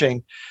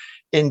converging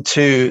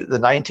into the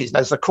 90s. And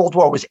as the Cold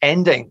War was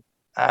ending,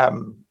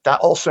 that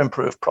also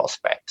improved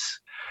prospects.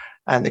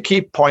 And the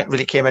key point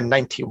really came in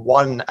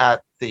 91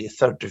 at the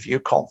Third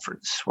Review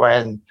Conference,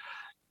 when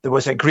there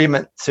was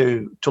agreement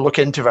to look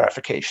into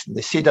verification.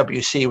 The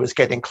CWC was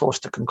getting close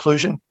to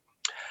conclusion.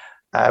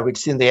 We'd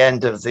seen the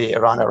end of the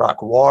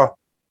Iran-Iraq war.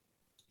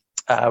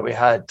 We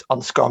had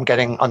UNSCOM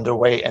getting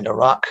underway in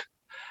Iraq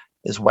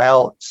as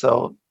well.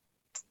 So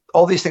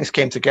all these things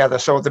came together.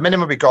 So the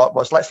minimum we got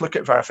was, let's look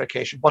at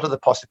verification. What are the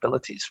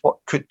possibilities? What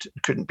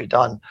couldn't be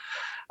done?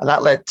 And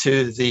that led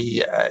to the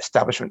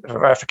establishment of a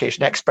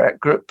verification expert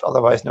group,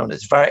 otherwise known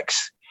as VEREX,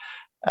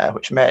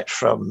 which met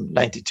from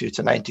 92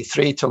 to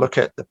 93 to look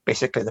at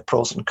basically the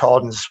pros and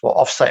cons, what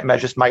off-site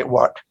measures might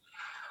work,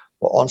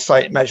 what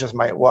on-site measures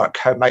might work,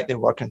 how might they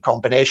work in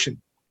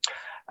combination.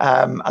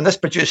 And this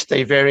produced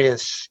a very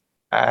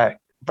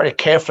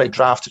carefully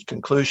drafted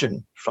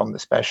conclusion from the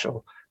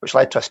special, which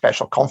led to a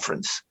special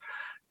conference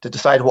to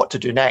decide what to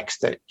do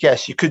next. That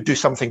yes, you could do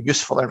something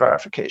useful in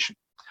verification.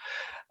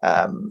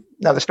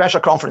 Now, the special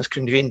conference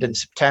convened in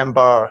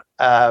September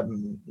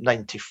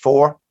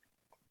 94.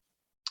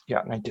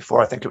 Yeah,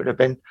 94, I think it would have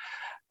been,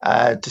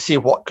 to see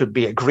what could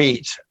be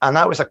agreed. And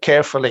that was a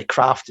carefully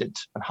crafted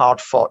and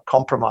hard-fought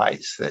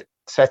compromise that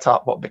set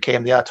up what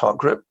became the ad hoc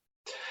group.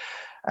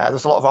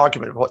 There's a lot of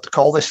argument about what to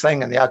call this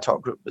thing, and the ad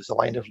hoc group was the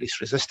line of least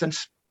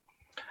resistance.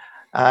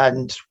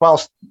 And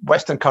whilst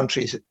Western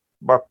countries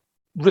were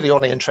really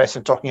only interested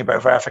in talking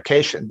about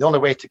verification, the only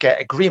way to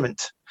get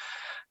agreement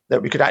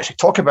that we could actually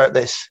talk about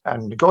this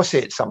and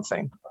negotiate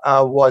something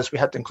was we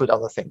had to include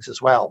other things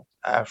as well.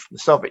 From the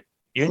Soviet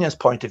Union's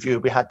point of view,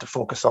 we had to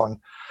focus on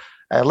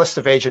a list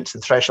of agents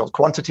and threshold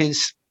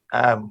quantities,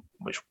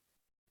 which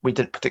we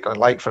didn't particularly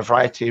like for a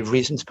variety of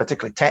reasons,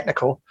 particularly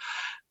technical.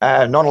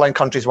 Non-aligned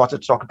countries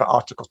wanted to talk about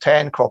Article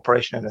 10,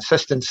 cooperation and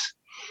assistance.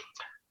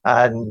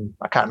 And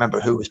I can't remember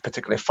who was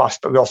particularly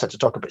fussed, but we also had to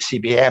talk about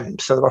CBM.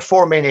 So there were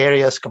four main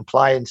areas: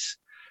 compliance,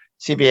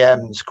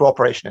 CBMs,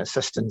 cooperation and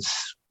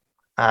assistance,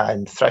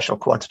 and threshold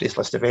quantities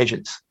list of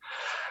agents.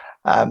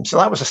 So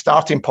that was a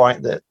starting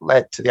point that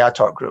led to the ad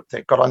hoc group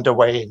that got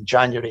underway in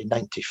January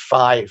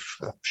 95,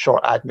 a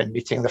short admin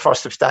meeting. The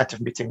first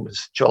substantive meeting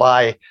was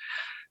July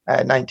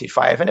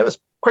 95. And it was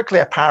quickly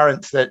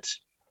apparent that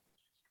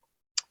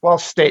while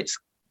states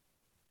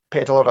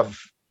paid a lot of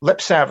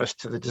lip service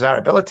to the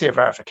desirability of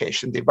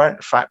verification, they weren't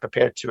in fact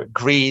prepared to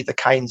agree the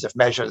kinds of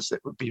measures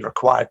that would be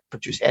required to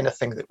produce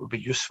anything that would be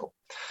useful.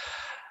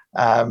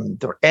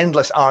 There were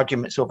endless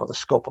arguments over the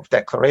scope of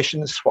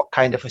declarations, what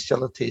kind of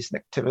facilities and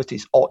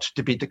activities ought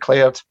to be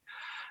declared.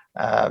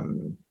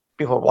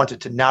 People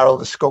wanted to narrow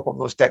the scope of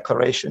those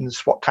declarations,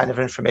 what kind of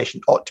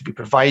information ought to be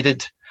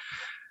provided.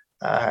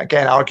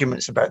 Again,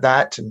 arguments about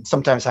that. And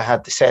sometimes I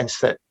had the sense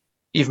that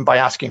even by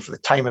asking for the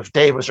time of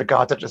day was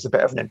regarded as a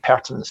bit of an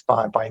impertinence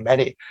by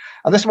many.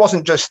 And this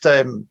wasn't just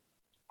an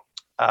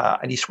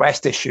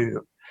East-West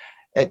issue.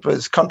 It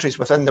was countries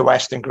within the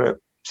Western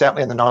group,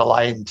 certainly in the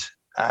non-aligned,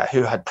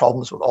 who had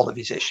problems with all of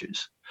these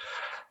issues.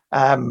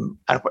 And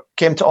when it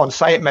came to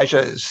on-site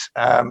measures,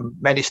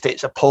 many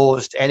states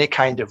opposed any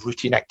kind of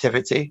routine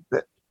activity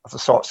of the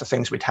sorts of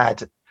things we'd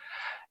had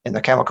in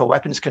the Chemical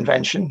Weapons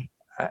Convention.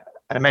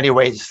 And in many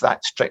ways,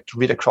 that strict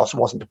read across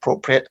wasn't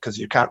appropriate because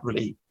you can't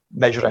really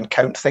measure and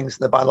count things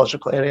in the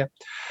biological area.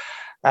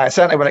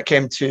 Certainly when it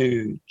came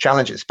to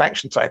challenge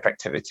inspection type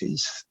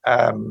activities,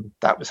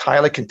 that was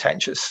highly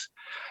contentious,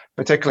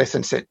 particularly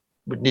since it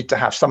would need to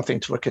have something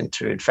to look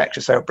into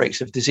infectious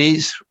outbreaks of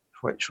disease,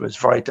 which was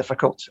very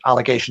difficult,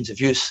 allegations of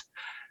use,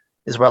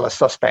 as well as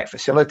suspect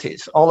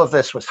facilities. All of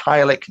this was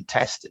highly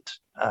contested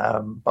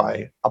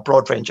by a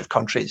broad range of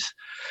countries.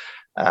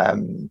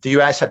 The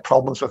US had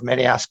problems with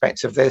many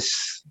aspects of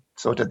this.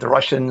 So did the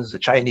Russians, the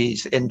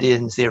Chinese, the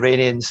Indians, the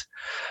Iranians.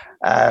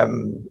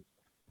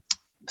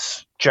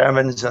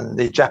 Germans and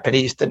the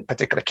Japanese didn't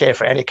particularly care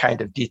for any kind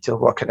of detailed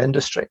work in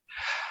industry.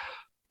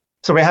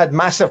 So we had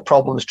massive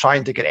problems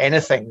trying to get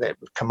anything that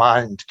would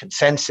command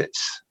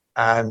consensus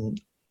and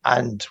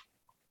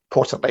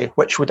importantly,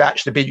 which would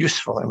actually be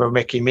useful and were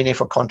making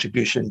meaningful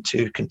contribution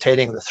to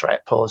containing the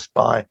threat posed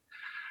by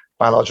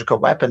biological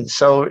weapons.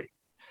 So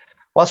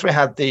whilst we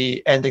had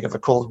the ending of the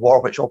Cold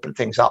War, which opened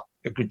things up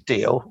a good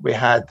deal, we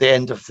had the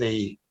end of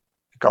the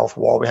Gulf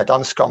War, we had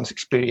UNSCOM's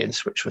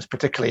experience, which was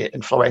particularly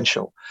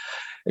influential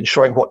in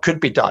showing what could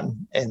be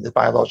done in the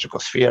biological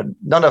sphere.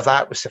 None of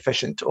that was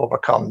sufficient to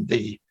overcome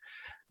the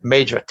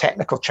major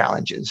technical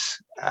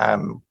challenges,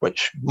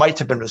 which might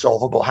have been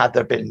resolvable had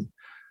there been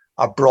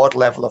a broad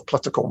level of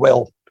political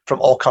will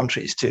from all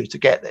countries to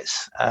get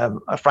this.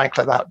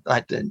 Frankly,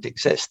 that didn't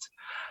exist.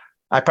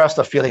 My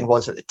personal feeling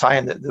was at the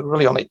time that there were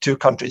really only two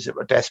countries that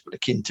were desperately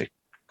keen to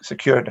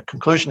secure the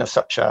conclusion of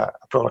such a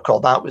protocol.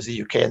 That was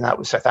the UK and that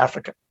was South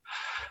Africa.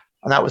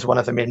 And that was one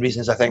of the main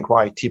reasons, I think,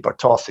 why Tibor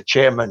Toth, the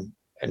chairman,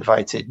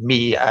 invited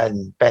me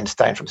and Ben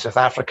Stein from South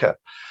Africa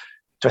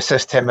to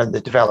assist him in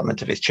the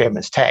development of his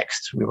chairman's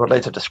text. We were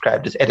later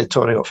described as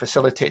editorial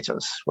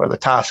facilitators, where the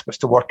task was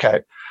to work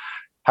out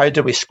how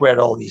do we square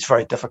all these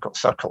very difficult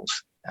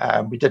circles.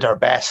 We did our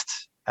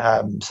best.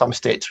 Some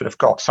states would have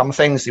got some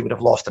things, they would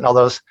have lost in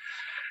others.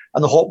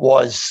 And the hope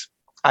was,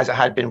 as it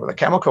had been with the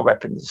Chemical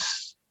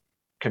Weapons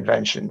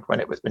Convention, when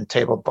it was been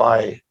tabled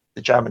by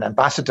the German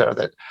ambassador,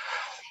 that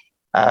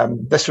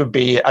this would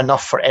be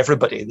enough for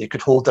everybody. They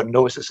could hold their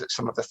noses at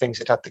some of the things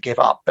they'd had to give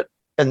up, but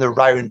in the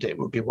round, it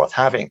would be worth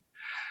having.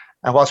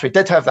 And whilst we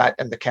did have that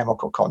in the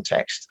chemical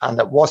context, and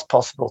it was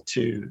possible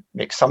to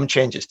make some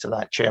changes to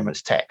that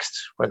chairman's text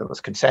where there was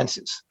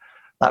consensus,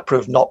 that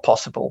proved not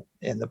possible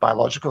in the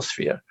biological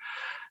sphere.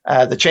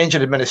 The change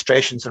in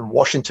administrations in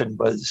Washington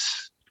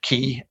was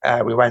key.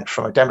 We went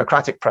from a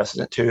Democratic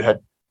president who had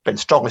been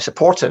strongly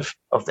supportive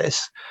of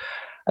this.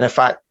 And in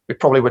fact, we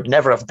probably would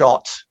never have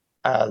got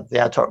the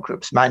ad hoc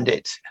group's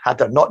mandate had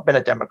there not been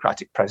a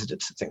Democratic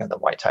president sitting in the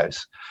White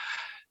House.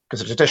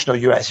 Because the traditional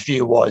US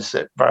view was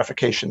that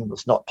verification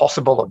was not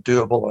possible or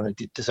doable or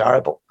indeed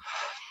desirable.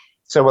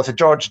 So with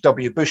George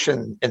W. Bush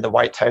in the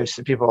White House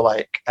and people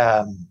like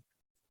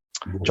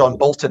John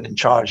Bolton in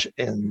charge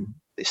in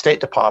the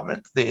State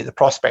Department, the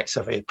prospects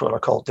of a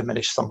protocol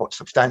diminished somewhat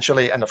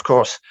substantially. And of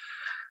course,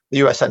 the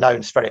US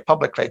announced very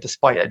publicly,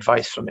 despite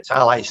advice from its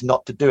allies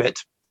not to do it,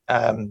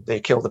 they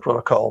killed the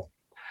protocol.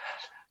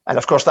 And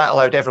of course, that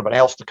allowed everyone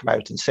else to come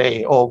out and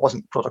say, oh,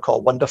 wasn't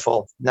protocol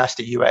wonderful?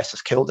 Nasty US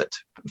has killed it.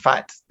 In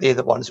fact, they're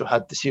the ones who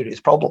had the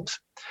serious problems.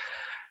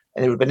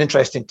 And it would have been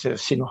interesting to have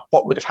seen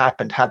what would have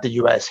happened had the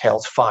US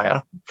held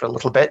fire for a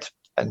little bit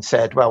and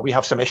said, well, we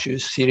have some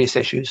issues, serious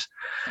issues.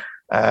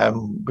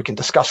 We can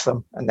discuss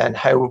them. And then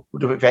how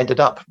would we have ended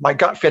up? My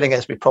gut feeling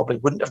is we probably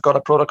wouldn't have got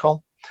a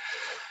protocol.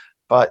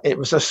 But it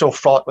was just so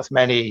fraught with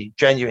many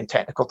genuine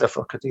technical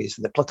difficulties,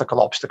 and the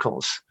political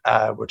obstacles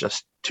were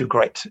just too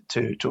great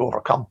to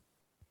overcome.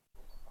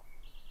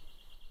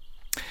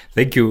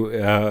 Thank you.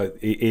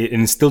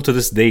 And still to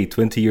this day,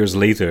 20 years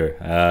later,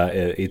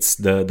 it's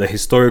the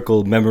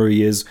historical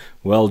memory is,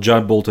 well,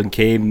 John Bolton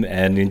came,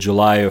 and in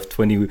July of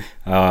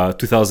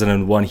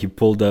 2001, he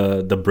pulled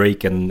the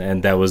brake,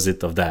 and that was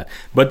it of that.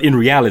 But in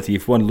reality,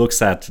 if one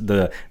looks at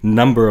the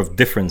number of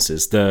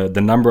differences,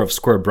 the number of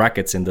square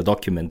brackets in the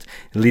document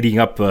leading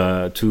up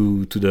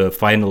to the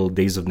final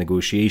days of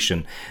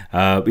negotiation,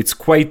 it's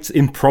quite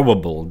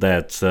improbable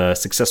that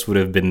success would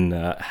have been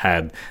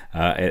had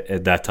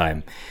at that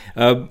time.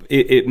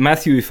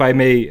 Matthew, if I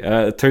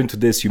may turn to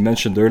this, you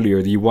mentioned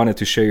earlier that you wanted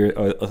to share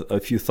a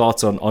few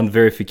thoughts on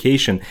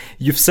verification.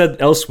 You've said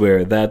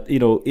elsewhere that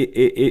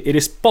it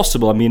is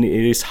possible. I mean,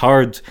 it is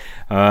hard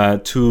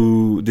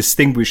to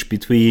distinguish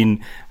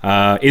between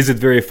is it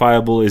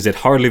verifiable, is it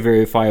hardly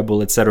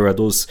verifiable, etc.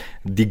 Those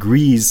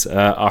degrees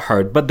are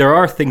hard, but there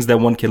are things that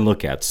one can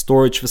look at: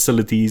 storage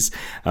facilities,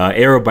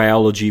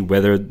 aerobiology,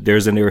 whether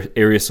there's an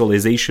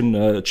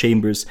aerosolization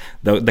chambers,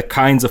 the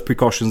kinds of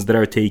precautions that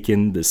are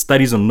taken, the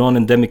studies on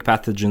non-endemic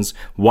pathogens.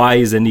 Why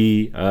is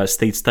any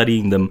state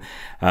studying them?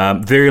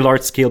 Very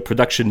large-scale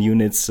production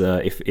units,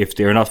 if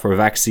they're not for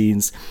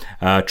vaccines,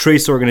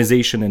 trace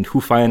organization and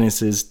who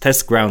finances,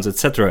 test grounds,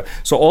 etc.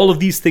 So all of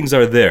these things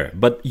are there,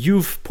 but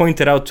you've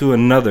pointed out to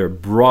another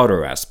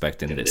broader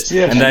aspect in this,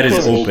 yes, and that is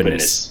openness.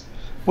 openness.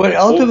 What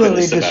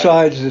ultimately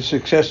decides the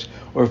success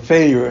or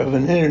failure of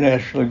an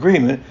international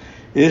agreement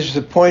is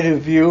the point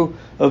of view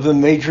of the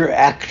major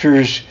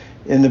actors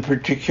in the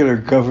particular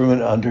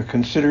government under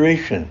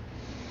consideration.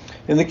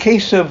 In the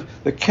case of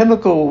the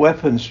Chemical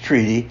Weapons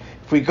Treaty,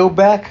 if we go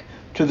back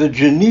to the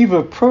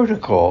Geneva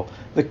Protocol,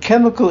 the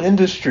chemical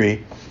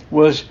industry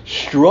was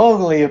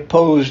strongly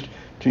opposed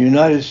to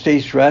United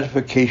States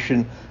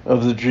ratification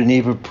of the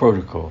Geneva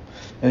Protocol.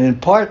 And in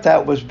part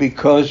that was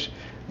because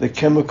the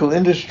chemical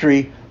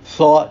industry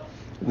thought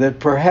that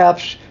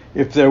perhaps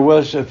if there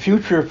was a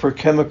future for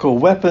chemical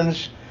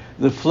weapons,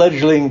 the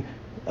fledgling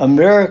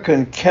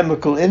American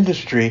chemical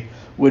industry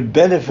would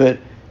benefit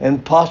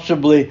and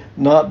possibly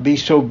not be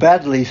so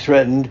badly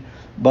threatened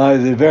by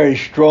the very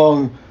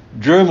strong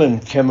German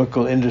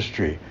chemical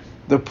industry.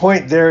 The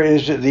point there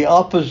is that the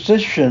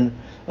opposition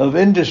of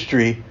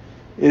industry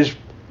is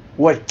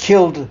what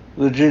killed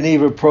the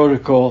Geneva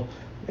Protocol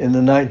in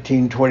the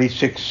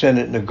 1926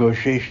 Senate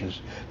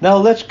negotiations. Now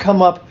let's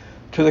come up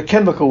to the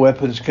Chemical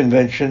Weapons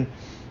Convention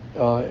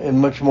in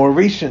much more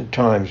recent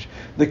times.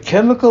 The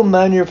Chemical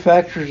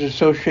Manufacturers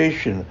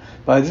Association,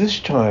 by this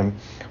time,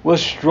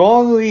 was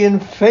strongly in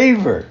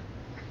favor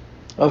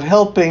of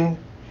helping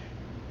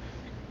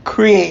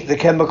create the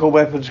Chemical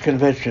Weapons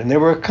Convention. There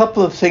were a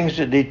couple of things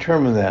that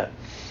determined that.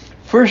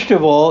 First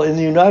of all, in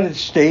the United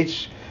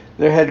States,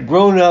 there had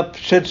grown up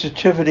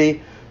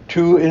sensitivity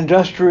to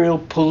industrial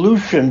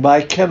pollution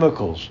by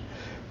chemicals.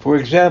 For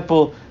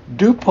example,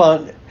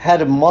 DuPont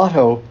had a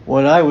motto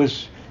when I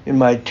was in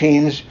my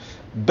teens: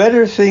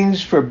 better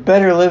things for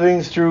better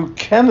living through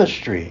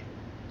chemistry.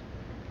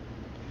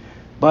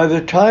 By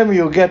the time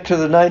you get to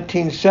the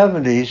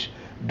 1970s,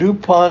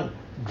 DuPont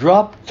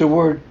dropped the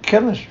word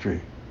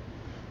chemistry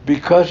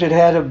because it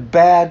had a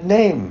bad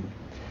name.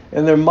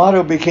 And their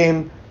motto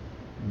became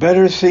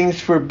better things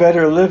for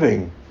better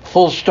living,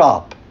 full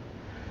stop.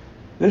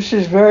 This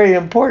is very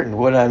important,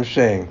 what I'm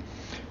saying.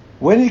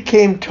 When it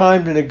came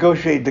time to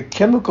negotiate the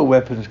Chemical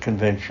Weapons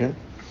Convention,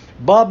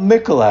 Bob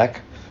Michalak,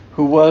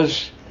 who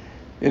was,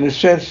 in a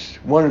sense,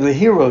 one of the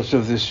heroes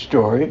of this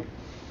story,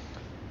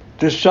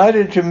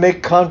 decided to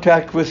make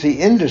contact with the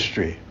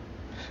industry.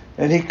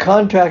 And he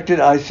contacted,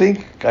 I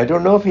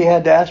don't know if he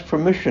had to ask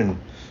permission,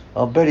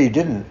 I'll bet he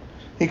didn't.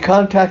 He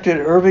contacted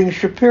Irving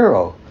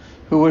Shapiro,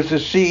 who was the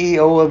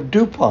CEO of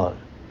DuPont.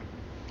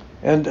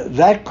 And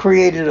that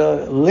created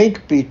a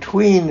link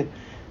between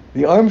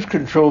the arms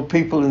control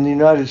people in the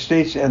United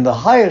States and the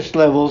highest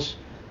levels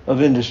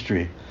of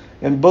industry.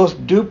 And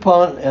both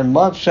DuPont and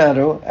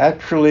Monsanto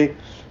actually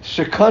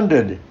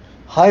seconded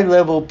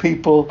high-level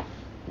people,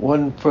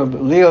 one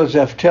from Leo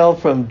Zeftel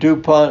from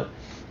DuPont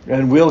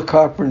and Will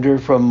Carpenter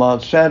from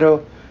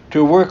Monsanto,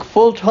 to work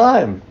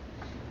full-time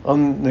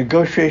on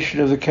negotiation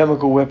of the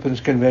Chemical Weapons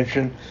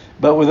Convention,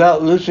 but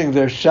without losing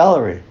their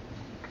salary.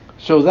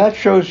 So that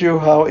shows you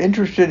how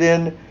interested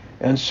in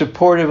and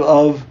supportive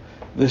of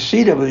the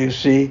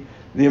CWC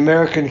the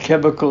American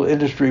chemical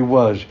industry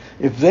was.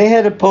 If they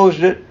had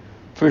opposed it,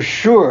 for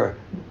sure,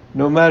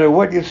 no matter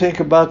what you think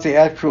about the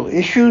actual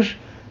issues,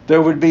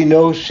 there would be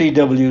no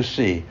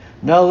CWC.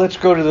 Now let's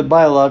go to the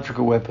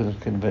Biological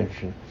Weapons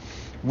Convention.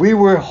 We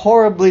were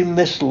horribly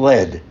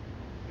misled.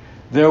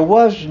 There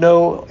was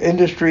no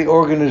industry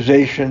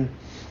organization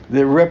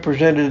that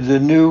represented the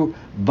new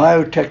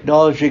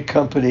biotechnology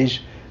companies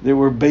that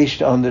were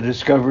based on the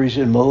discoveries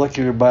in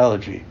molecular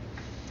biology.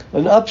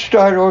 An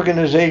upstart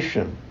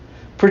organization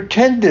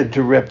pretended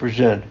to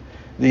represent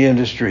the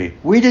industry.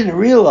 We didn't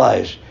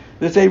realize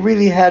that they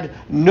really had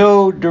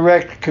no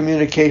direct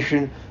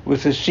communication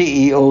with the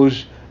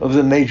CEOs of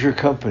the major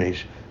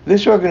companies.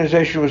 This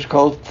organization was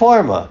called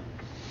Pharma.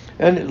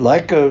 And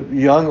like a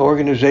young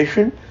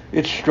organization,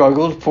 it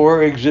struggled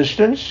for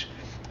existence,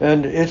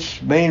 and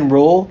its main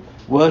role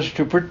was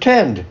to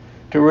pretend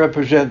to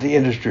represent the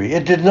industry.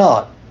 It did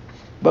not,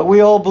 but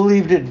we all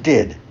believed it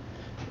did.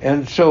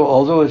 And so,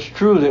 although it's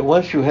true that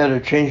once you had a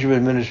change of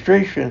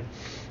administration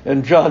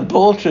and John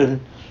Bolton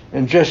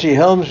and Jesse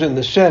Helms in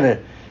the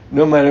Senate,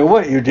 no matter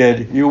what you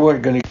did, you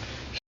weren't going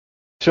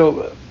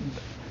to.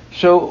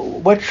 So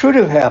what should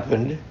have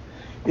happened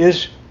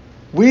is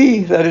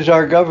we, that is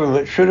our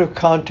government, should have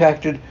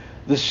contacted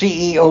the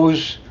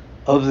CEOs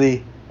of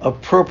the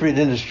appropriate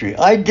industry.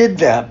 I did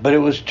that, but it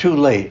was too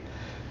late.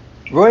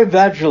 Roy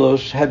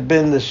Vagelos had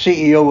been the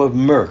CEO of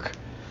Merck,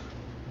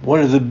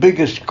 one of the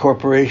biggest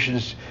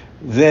corporations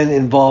then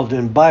involved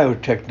in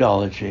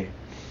biotechnology.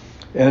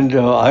 And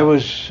I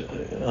was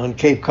on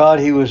Cape Cod,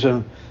 he was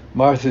on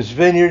Martha's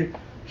Vineyard,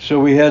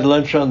 so we had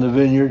lunch on the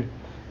vineyard.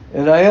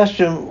 And I asked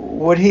him,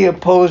 would he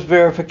oppose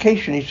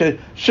verification? He said,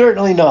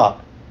 certainly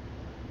not.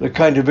 The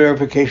kind of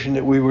verification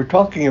that we were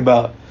talking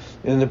about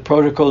in the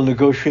protocol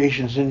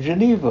negotiations in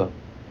Geneva.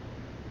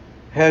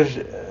 Has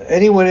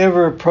anyone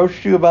ever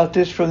approached you about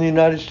this from the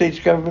United States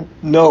government?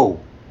 No.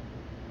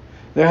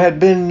 There had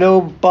been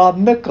no Bob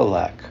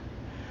Michalak,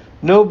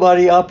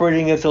 nobody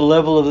operating at the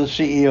level of the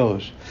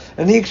CEOs.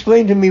 And he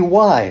explained to me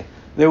why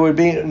there would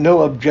be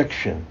no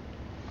objection.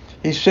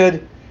 He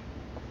said,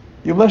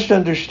 you must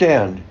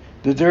understand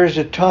that there is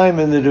a time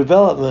in the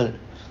development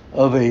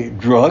of a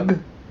drug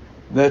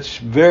that's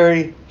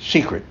very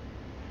secret.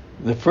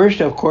 The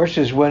first, of course,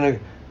 is when a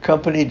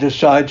company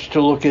decides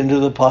to look into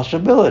the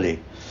possibility.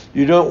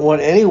 You don't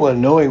want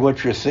anyone knowing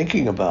what you're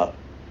thinking about.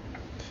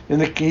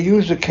 He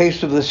used the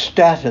case of the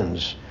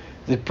statins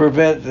that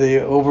prevent the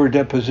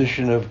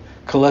overdeposition of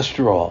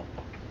cholesterol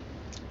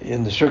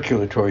in the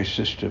circulatory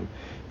system.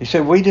 He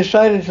said, we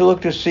decided to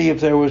look to see if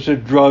there was a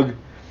drug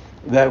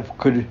that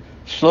could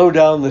slow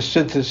down the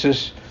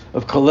synthesis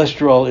of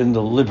cholesterol in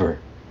the liver.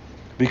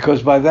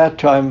 Because by that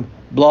time,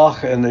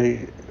 Bloch and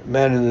the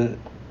man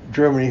in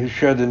Germany who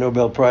shared the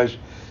Nobel Prize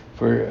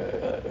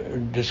for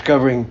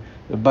discovering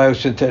the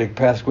biosynthetic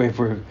pathway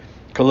for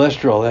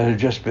cholesterol, that had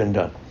just been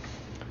done.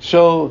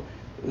 So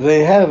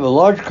they have a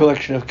large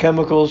collection of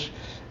chemicals,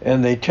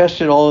 and they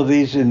tested all of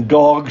these in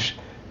dogs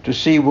to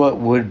see what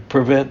would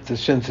prevent the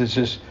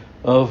synthesis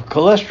of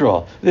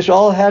cholesterol. This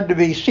all had to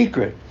be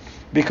secret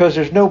because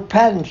there's no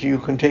patents you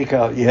can take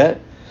out yet,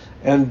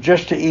 and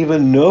just to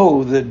even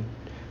know that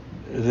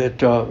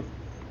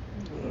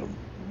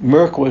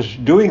Merck was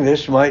doing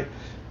this might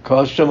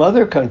cause some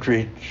other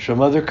country, some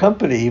other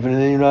company, even in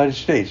the United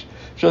States.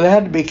 So they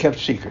had to be kept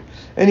secret.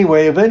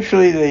 Anyway,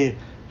 eventually they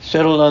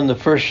settled on the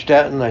first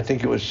statin, I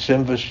think it was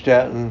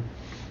simvastatin,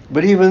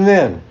 but even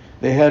then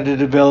they had to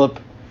develop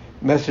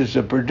methods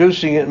of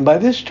producing it, and by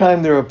this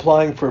time they're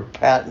applying for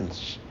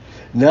patents.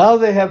 Now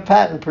they have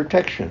patent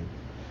protection,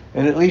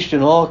 and at least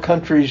in all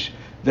countries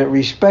that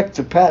respect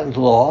the patent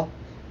law,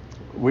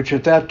 which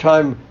at that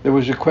time there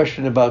was a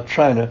question about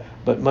China,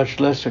 but much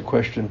less a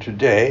question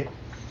today,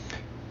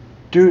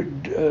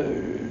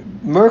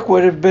 Merck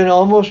would have been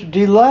almost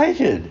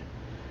delighted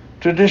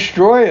to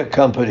destroy a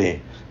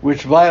company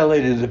which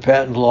violated the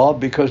patent law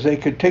because they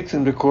could take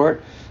them to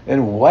court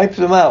and wipe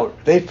them out.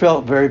 They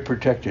felt very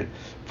protected.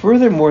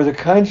 Furthermore, the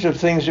kinds of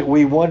things that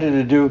we wanted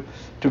to do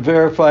to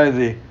verify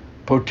the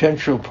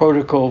potential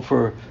protocol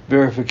for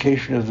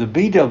verification of the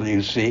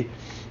BWC,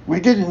 we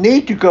didn't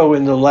need to go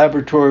in the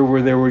laboratory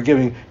where they were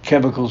giving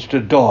chemicals to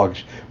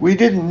dogs. We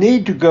didn't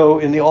need to go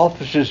in the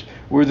offices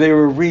where they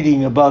were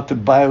reading about the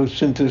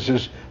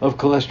biosynthesis of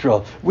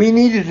cholesterol. We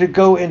needed to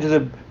go into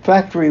the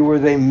factory where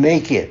they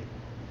make it.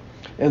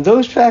 And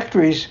those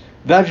factories,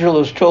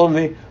 Vagelos told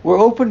me, were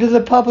open to the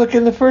public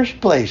in the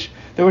first place.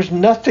 There was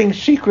nothing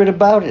secret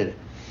about it.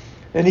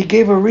 And he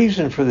gave a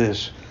reason for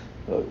this.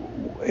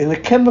 In the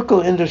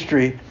chemical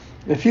industry,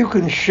 if you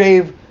can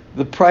shave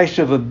the price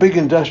of a big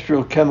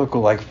industrial chemical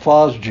like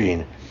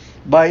phosgene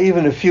by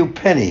even a few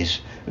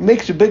pennies, it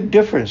makes a big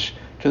difference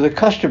to the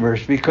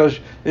customers because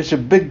it's a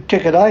big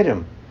ticket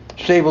item,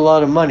 save a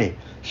lot of money.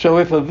 So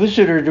if a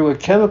visitor to a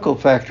chemical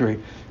factory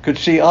could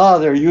see,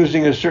 they're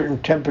using a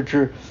certain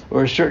temperature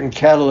or a certain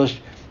catalyst,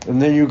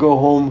 and then you go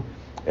home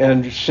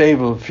and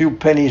save a few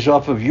pennies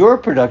off of your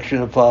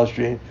production of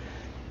phosgene,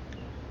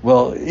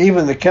 well,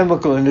 even the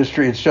chemical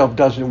industry itself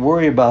doesn't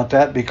worry about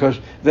that because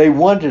they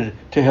wanted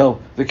to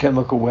help the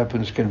Chemical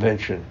Weapons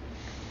Convention.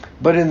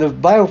 But in the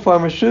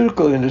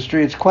biopharmaceutical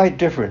industry, it's quite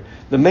different.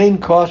 The main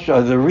costs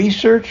are the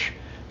research,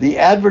 the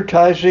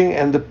advertising,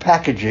 and the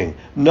packaging,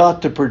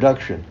 not the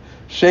production.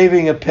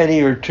 Saving a penny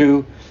or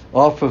two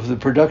off of the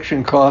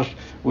production cost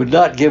would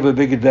not give a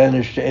big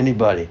advantage to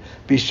anybody.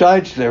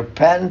 Besides, they're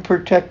patent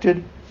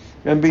protected,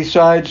 and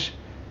besides,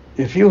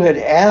 if you had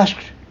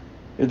asked,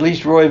 at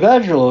least Roy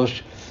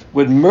Vagelos,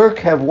 would Merck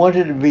have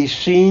wanted to be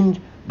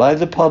seen by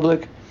the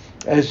public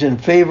as in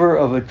favor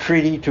of a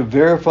treaty to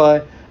verify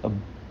a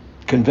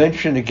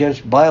convention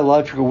against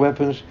biological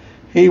weapons,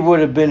 he would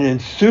have been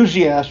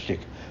enthusiastic,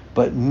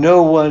 but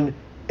no one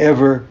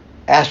ever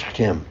asked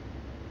him.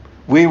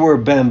 We were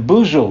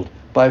bamboozled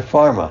by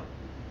pharma.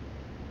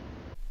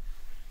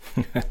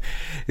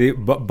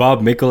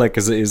 Bob Mikulek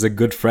is a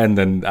good friend,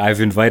 and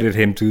I've invited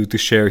him to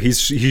share. He's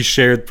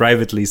shared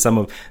privately some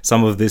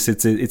of this.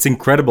 It's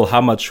incredible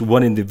how much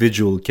one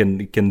individual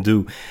can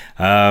do.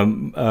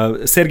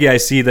 Sergey, I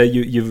see that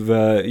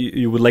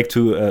you would like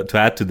to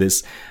add to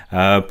this.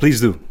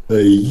 Please do.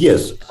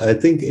 Yes, I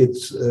think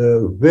it's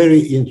very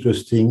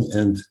interesting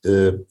and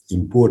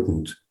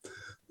important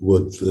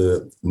what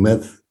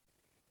Matt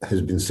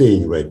has been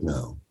saying right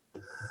now.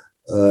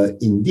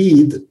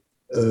 Indeed,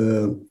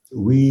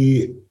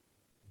 we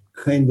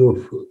kind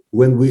of,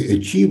 when we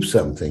achieve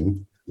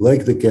something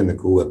like the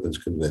Chemical Weapons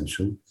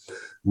Convention,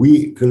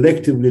 we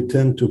collectively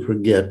tend to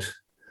forget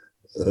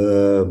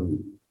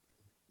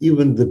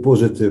even the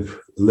positive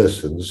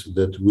lessons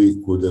that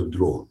we could have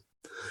drawn.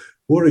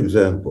 For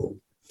example,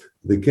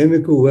 the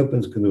Chemical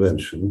Weapons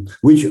Convention,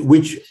 which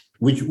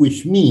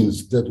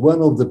means that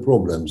one of the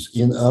problems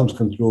in arms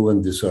control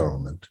and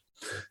disarmament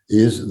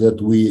is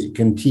that we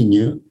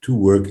continue to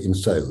work in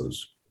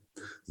silos.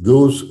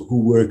 Those who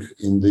work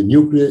in the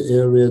nuclear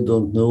area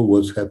don't know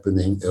what's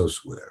happening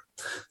elsewhere.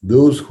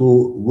 Those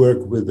who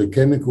work with the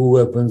chemical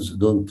weapons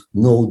don't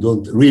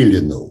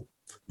really know.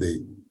 They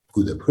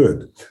could have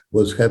heard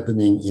what's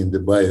happening in the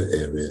bio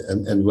area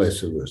and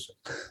vice versa.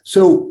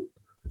 So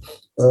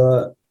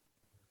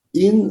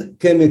in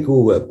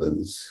chemical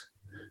weapons,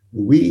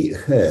 we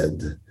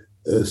had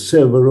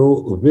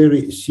several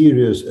very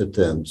serious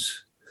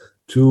attempts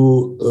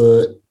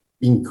to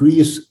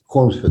increase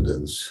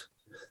confidence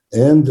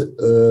and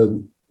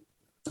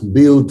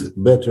build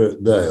better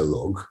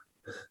dialogue.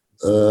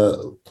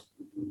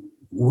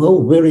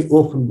 Well, very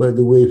often, by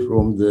the way,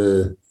 from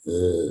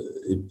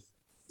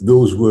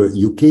those were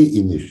UK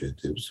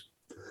initiatives,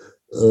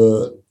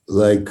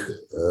 like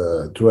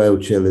trial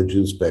challenge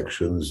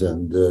inspections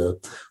and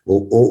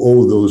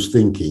all those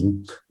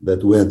thinking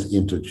that went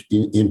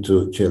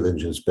into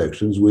challenge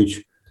inspections,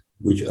 which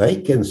I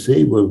can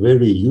say were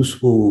very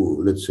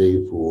useful, let's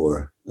say,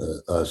 for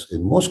us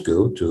in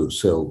Moscow to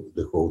sell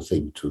the whole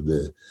thing to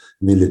the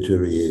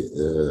military,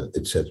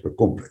 etc.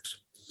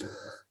 complex.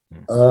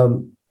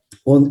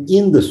 On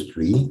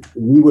industry,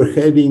 we were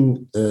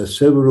having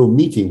several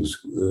meetings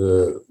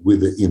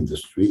with the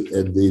industry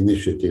at the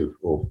initiative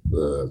of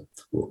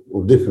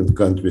different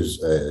countries.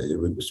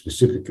 I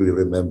specifically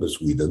remember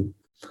Sweden.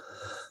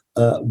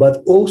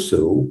 But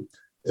also,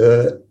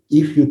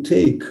 if you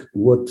take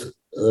what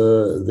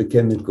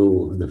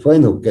the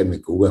final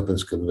Chemical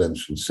Weapons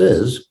Convention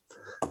says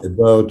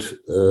about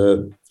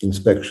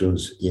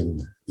inspections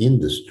in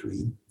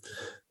industry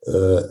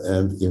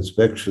and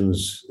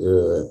inspections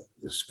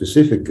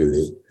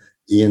specifically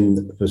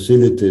in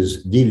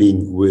facilities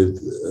dealing with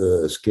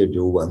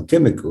Schedule 1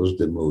 chemicals,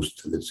 the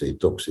most, let's say,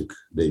 toxic,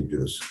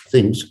 dangerous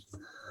things.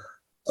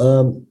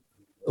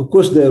 Of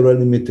course, there are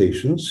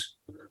limitations,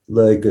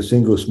 like a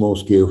single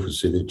small-scale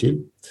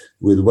facility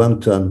with 1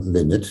 ton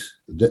limit,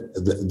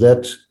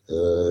 that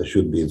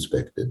should be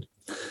inspected.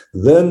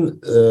 Then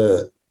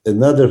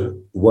another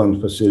one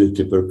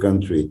facility per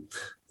country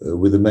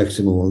with a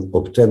maximum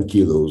of 10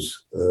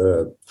 kilos,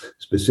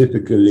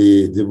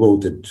 specifically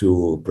devoted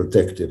to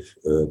protective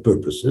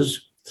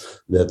purposes.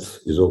 That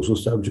is also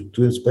subject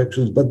to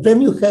inspections. But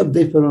then you have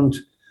different,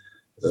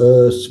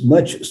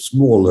 much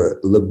smaller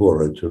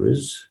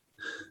laboratories,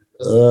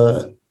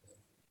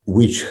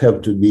 which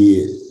have to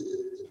be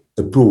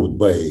approved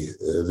by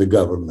the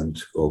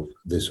government of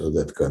this or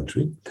that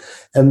country.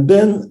 And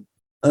then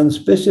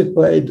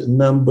unspecified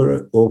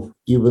number of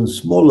even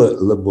smaller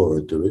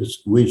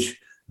laboratories, which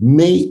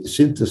may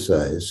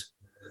synthesize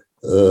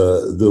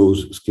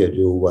those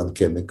Schedule 1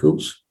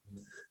 chemicals,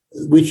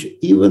 which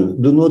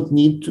even do not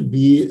need to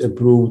be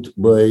approved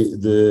by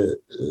the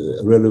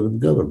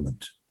relevant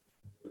government.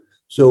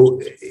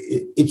 So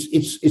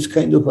it's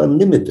kind of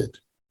unlimited.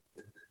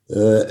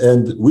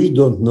 And we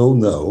don't know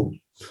now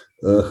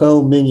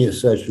how many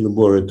such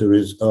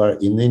laboratories are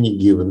in any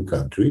given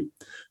country,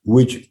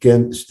 which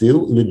can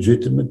still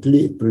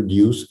legitimately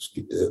produce,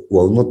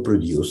 well, not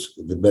produce,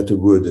 the better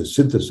word is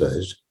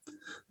synthesize,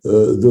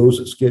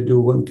 those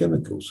Schedule 1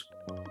 chemicals.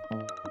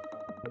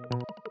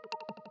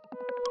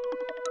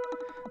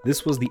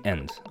 This was the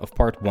end of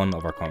part 1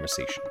 of our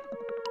conversation.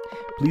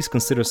 Please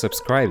consider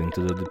subscribing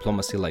to the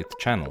Diplomacy Light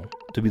channel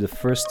to be the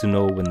first to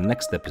know when the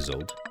next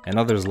episode and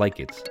others like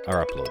it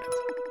are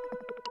uploaded.